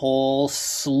a whole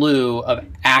slew of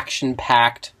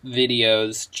action-packed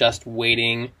videos just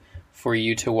waiting for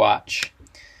you to watch.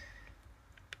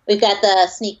 We've got the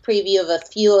sneak preview of a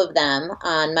few of them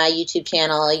on my YouTube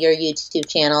channel, your YouTube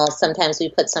channel. Sometimes we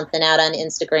put something out on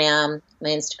Instagram. My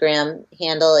Instagram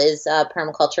handle is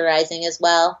Permaculturizing as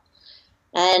well.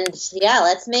 And yeah,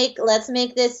 let's make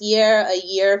this year a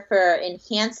year for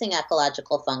enhancing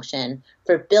ecological function,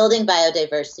 for building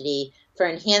biodiversity, for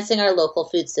enhancing our local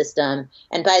food system.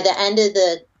 And by the end of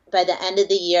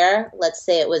the year, let's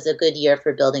say it was a good year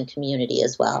for building community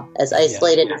as well. As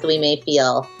isolated as we may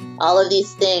feel, all of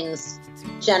these things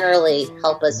generally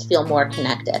help us feel more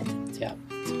connected. Yeah.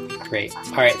 Great.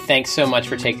 All right. Thanks so much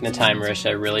for taking the time,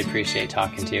 Marisha. I really appreciate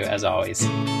talking to you, as always.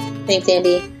 Thanks,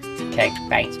 Andy. Okay.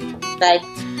 Bye. Bye.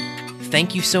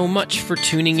 Thank you so much for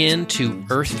tuning in to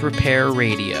Earth Repair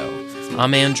Radio.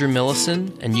 I'm Andrew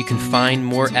Millison, and you can find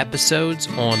more episodes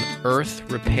on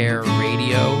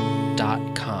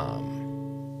earthrepairradio.com.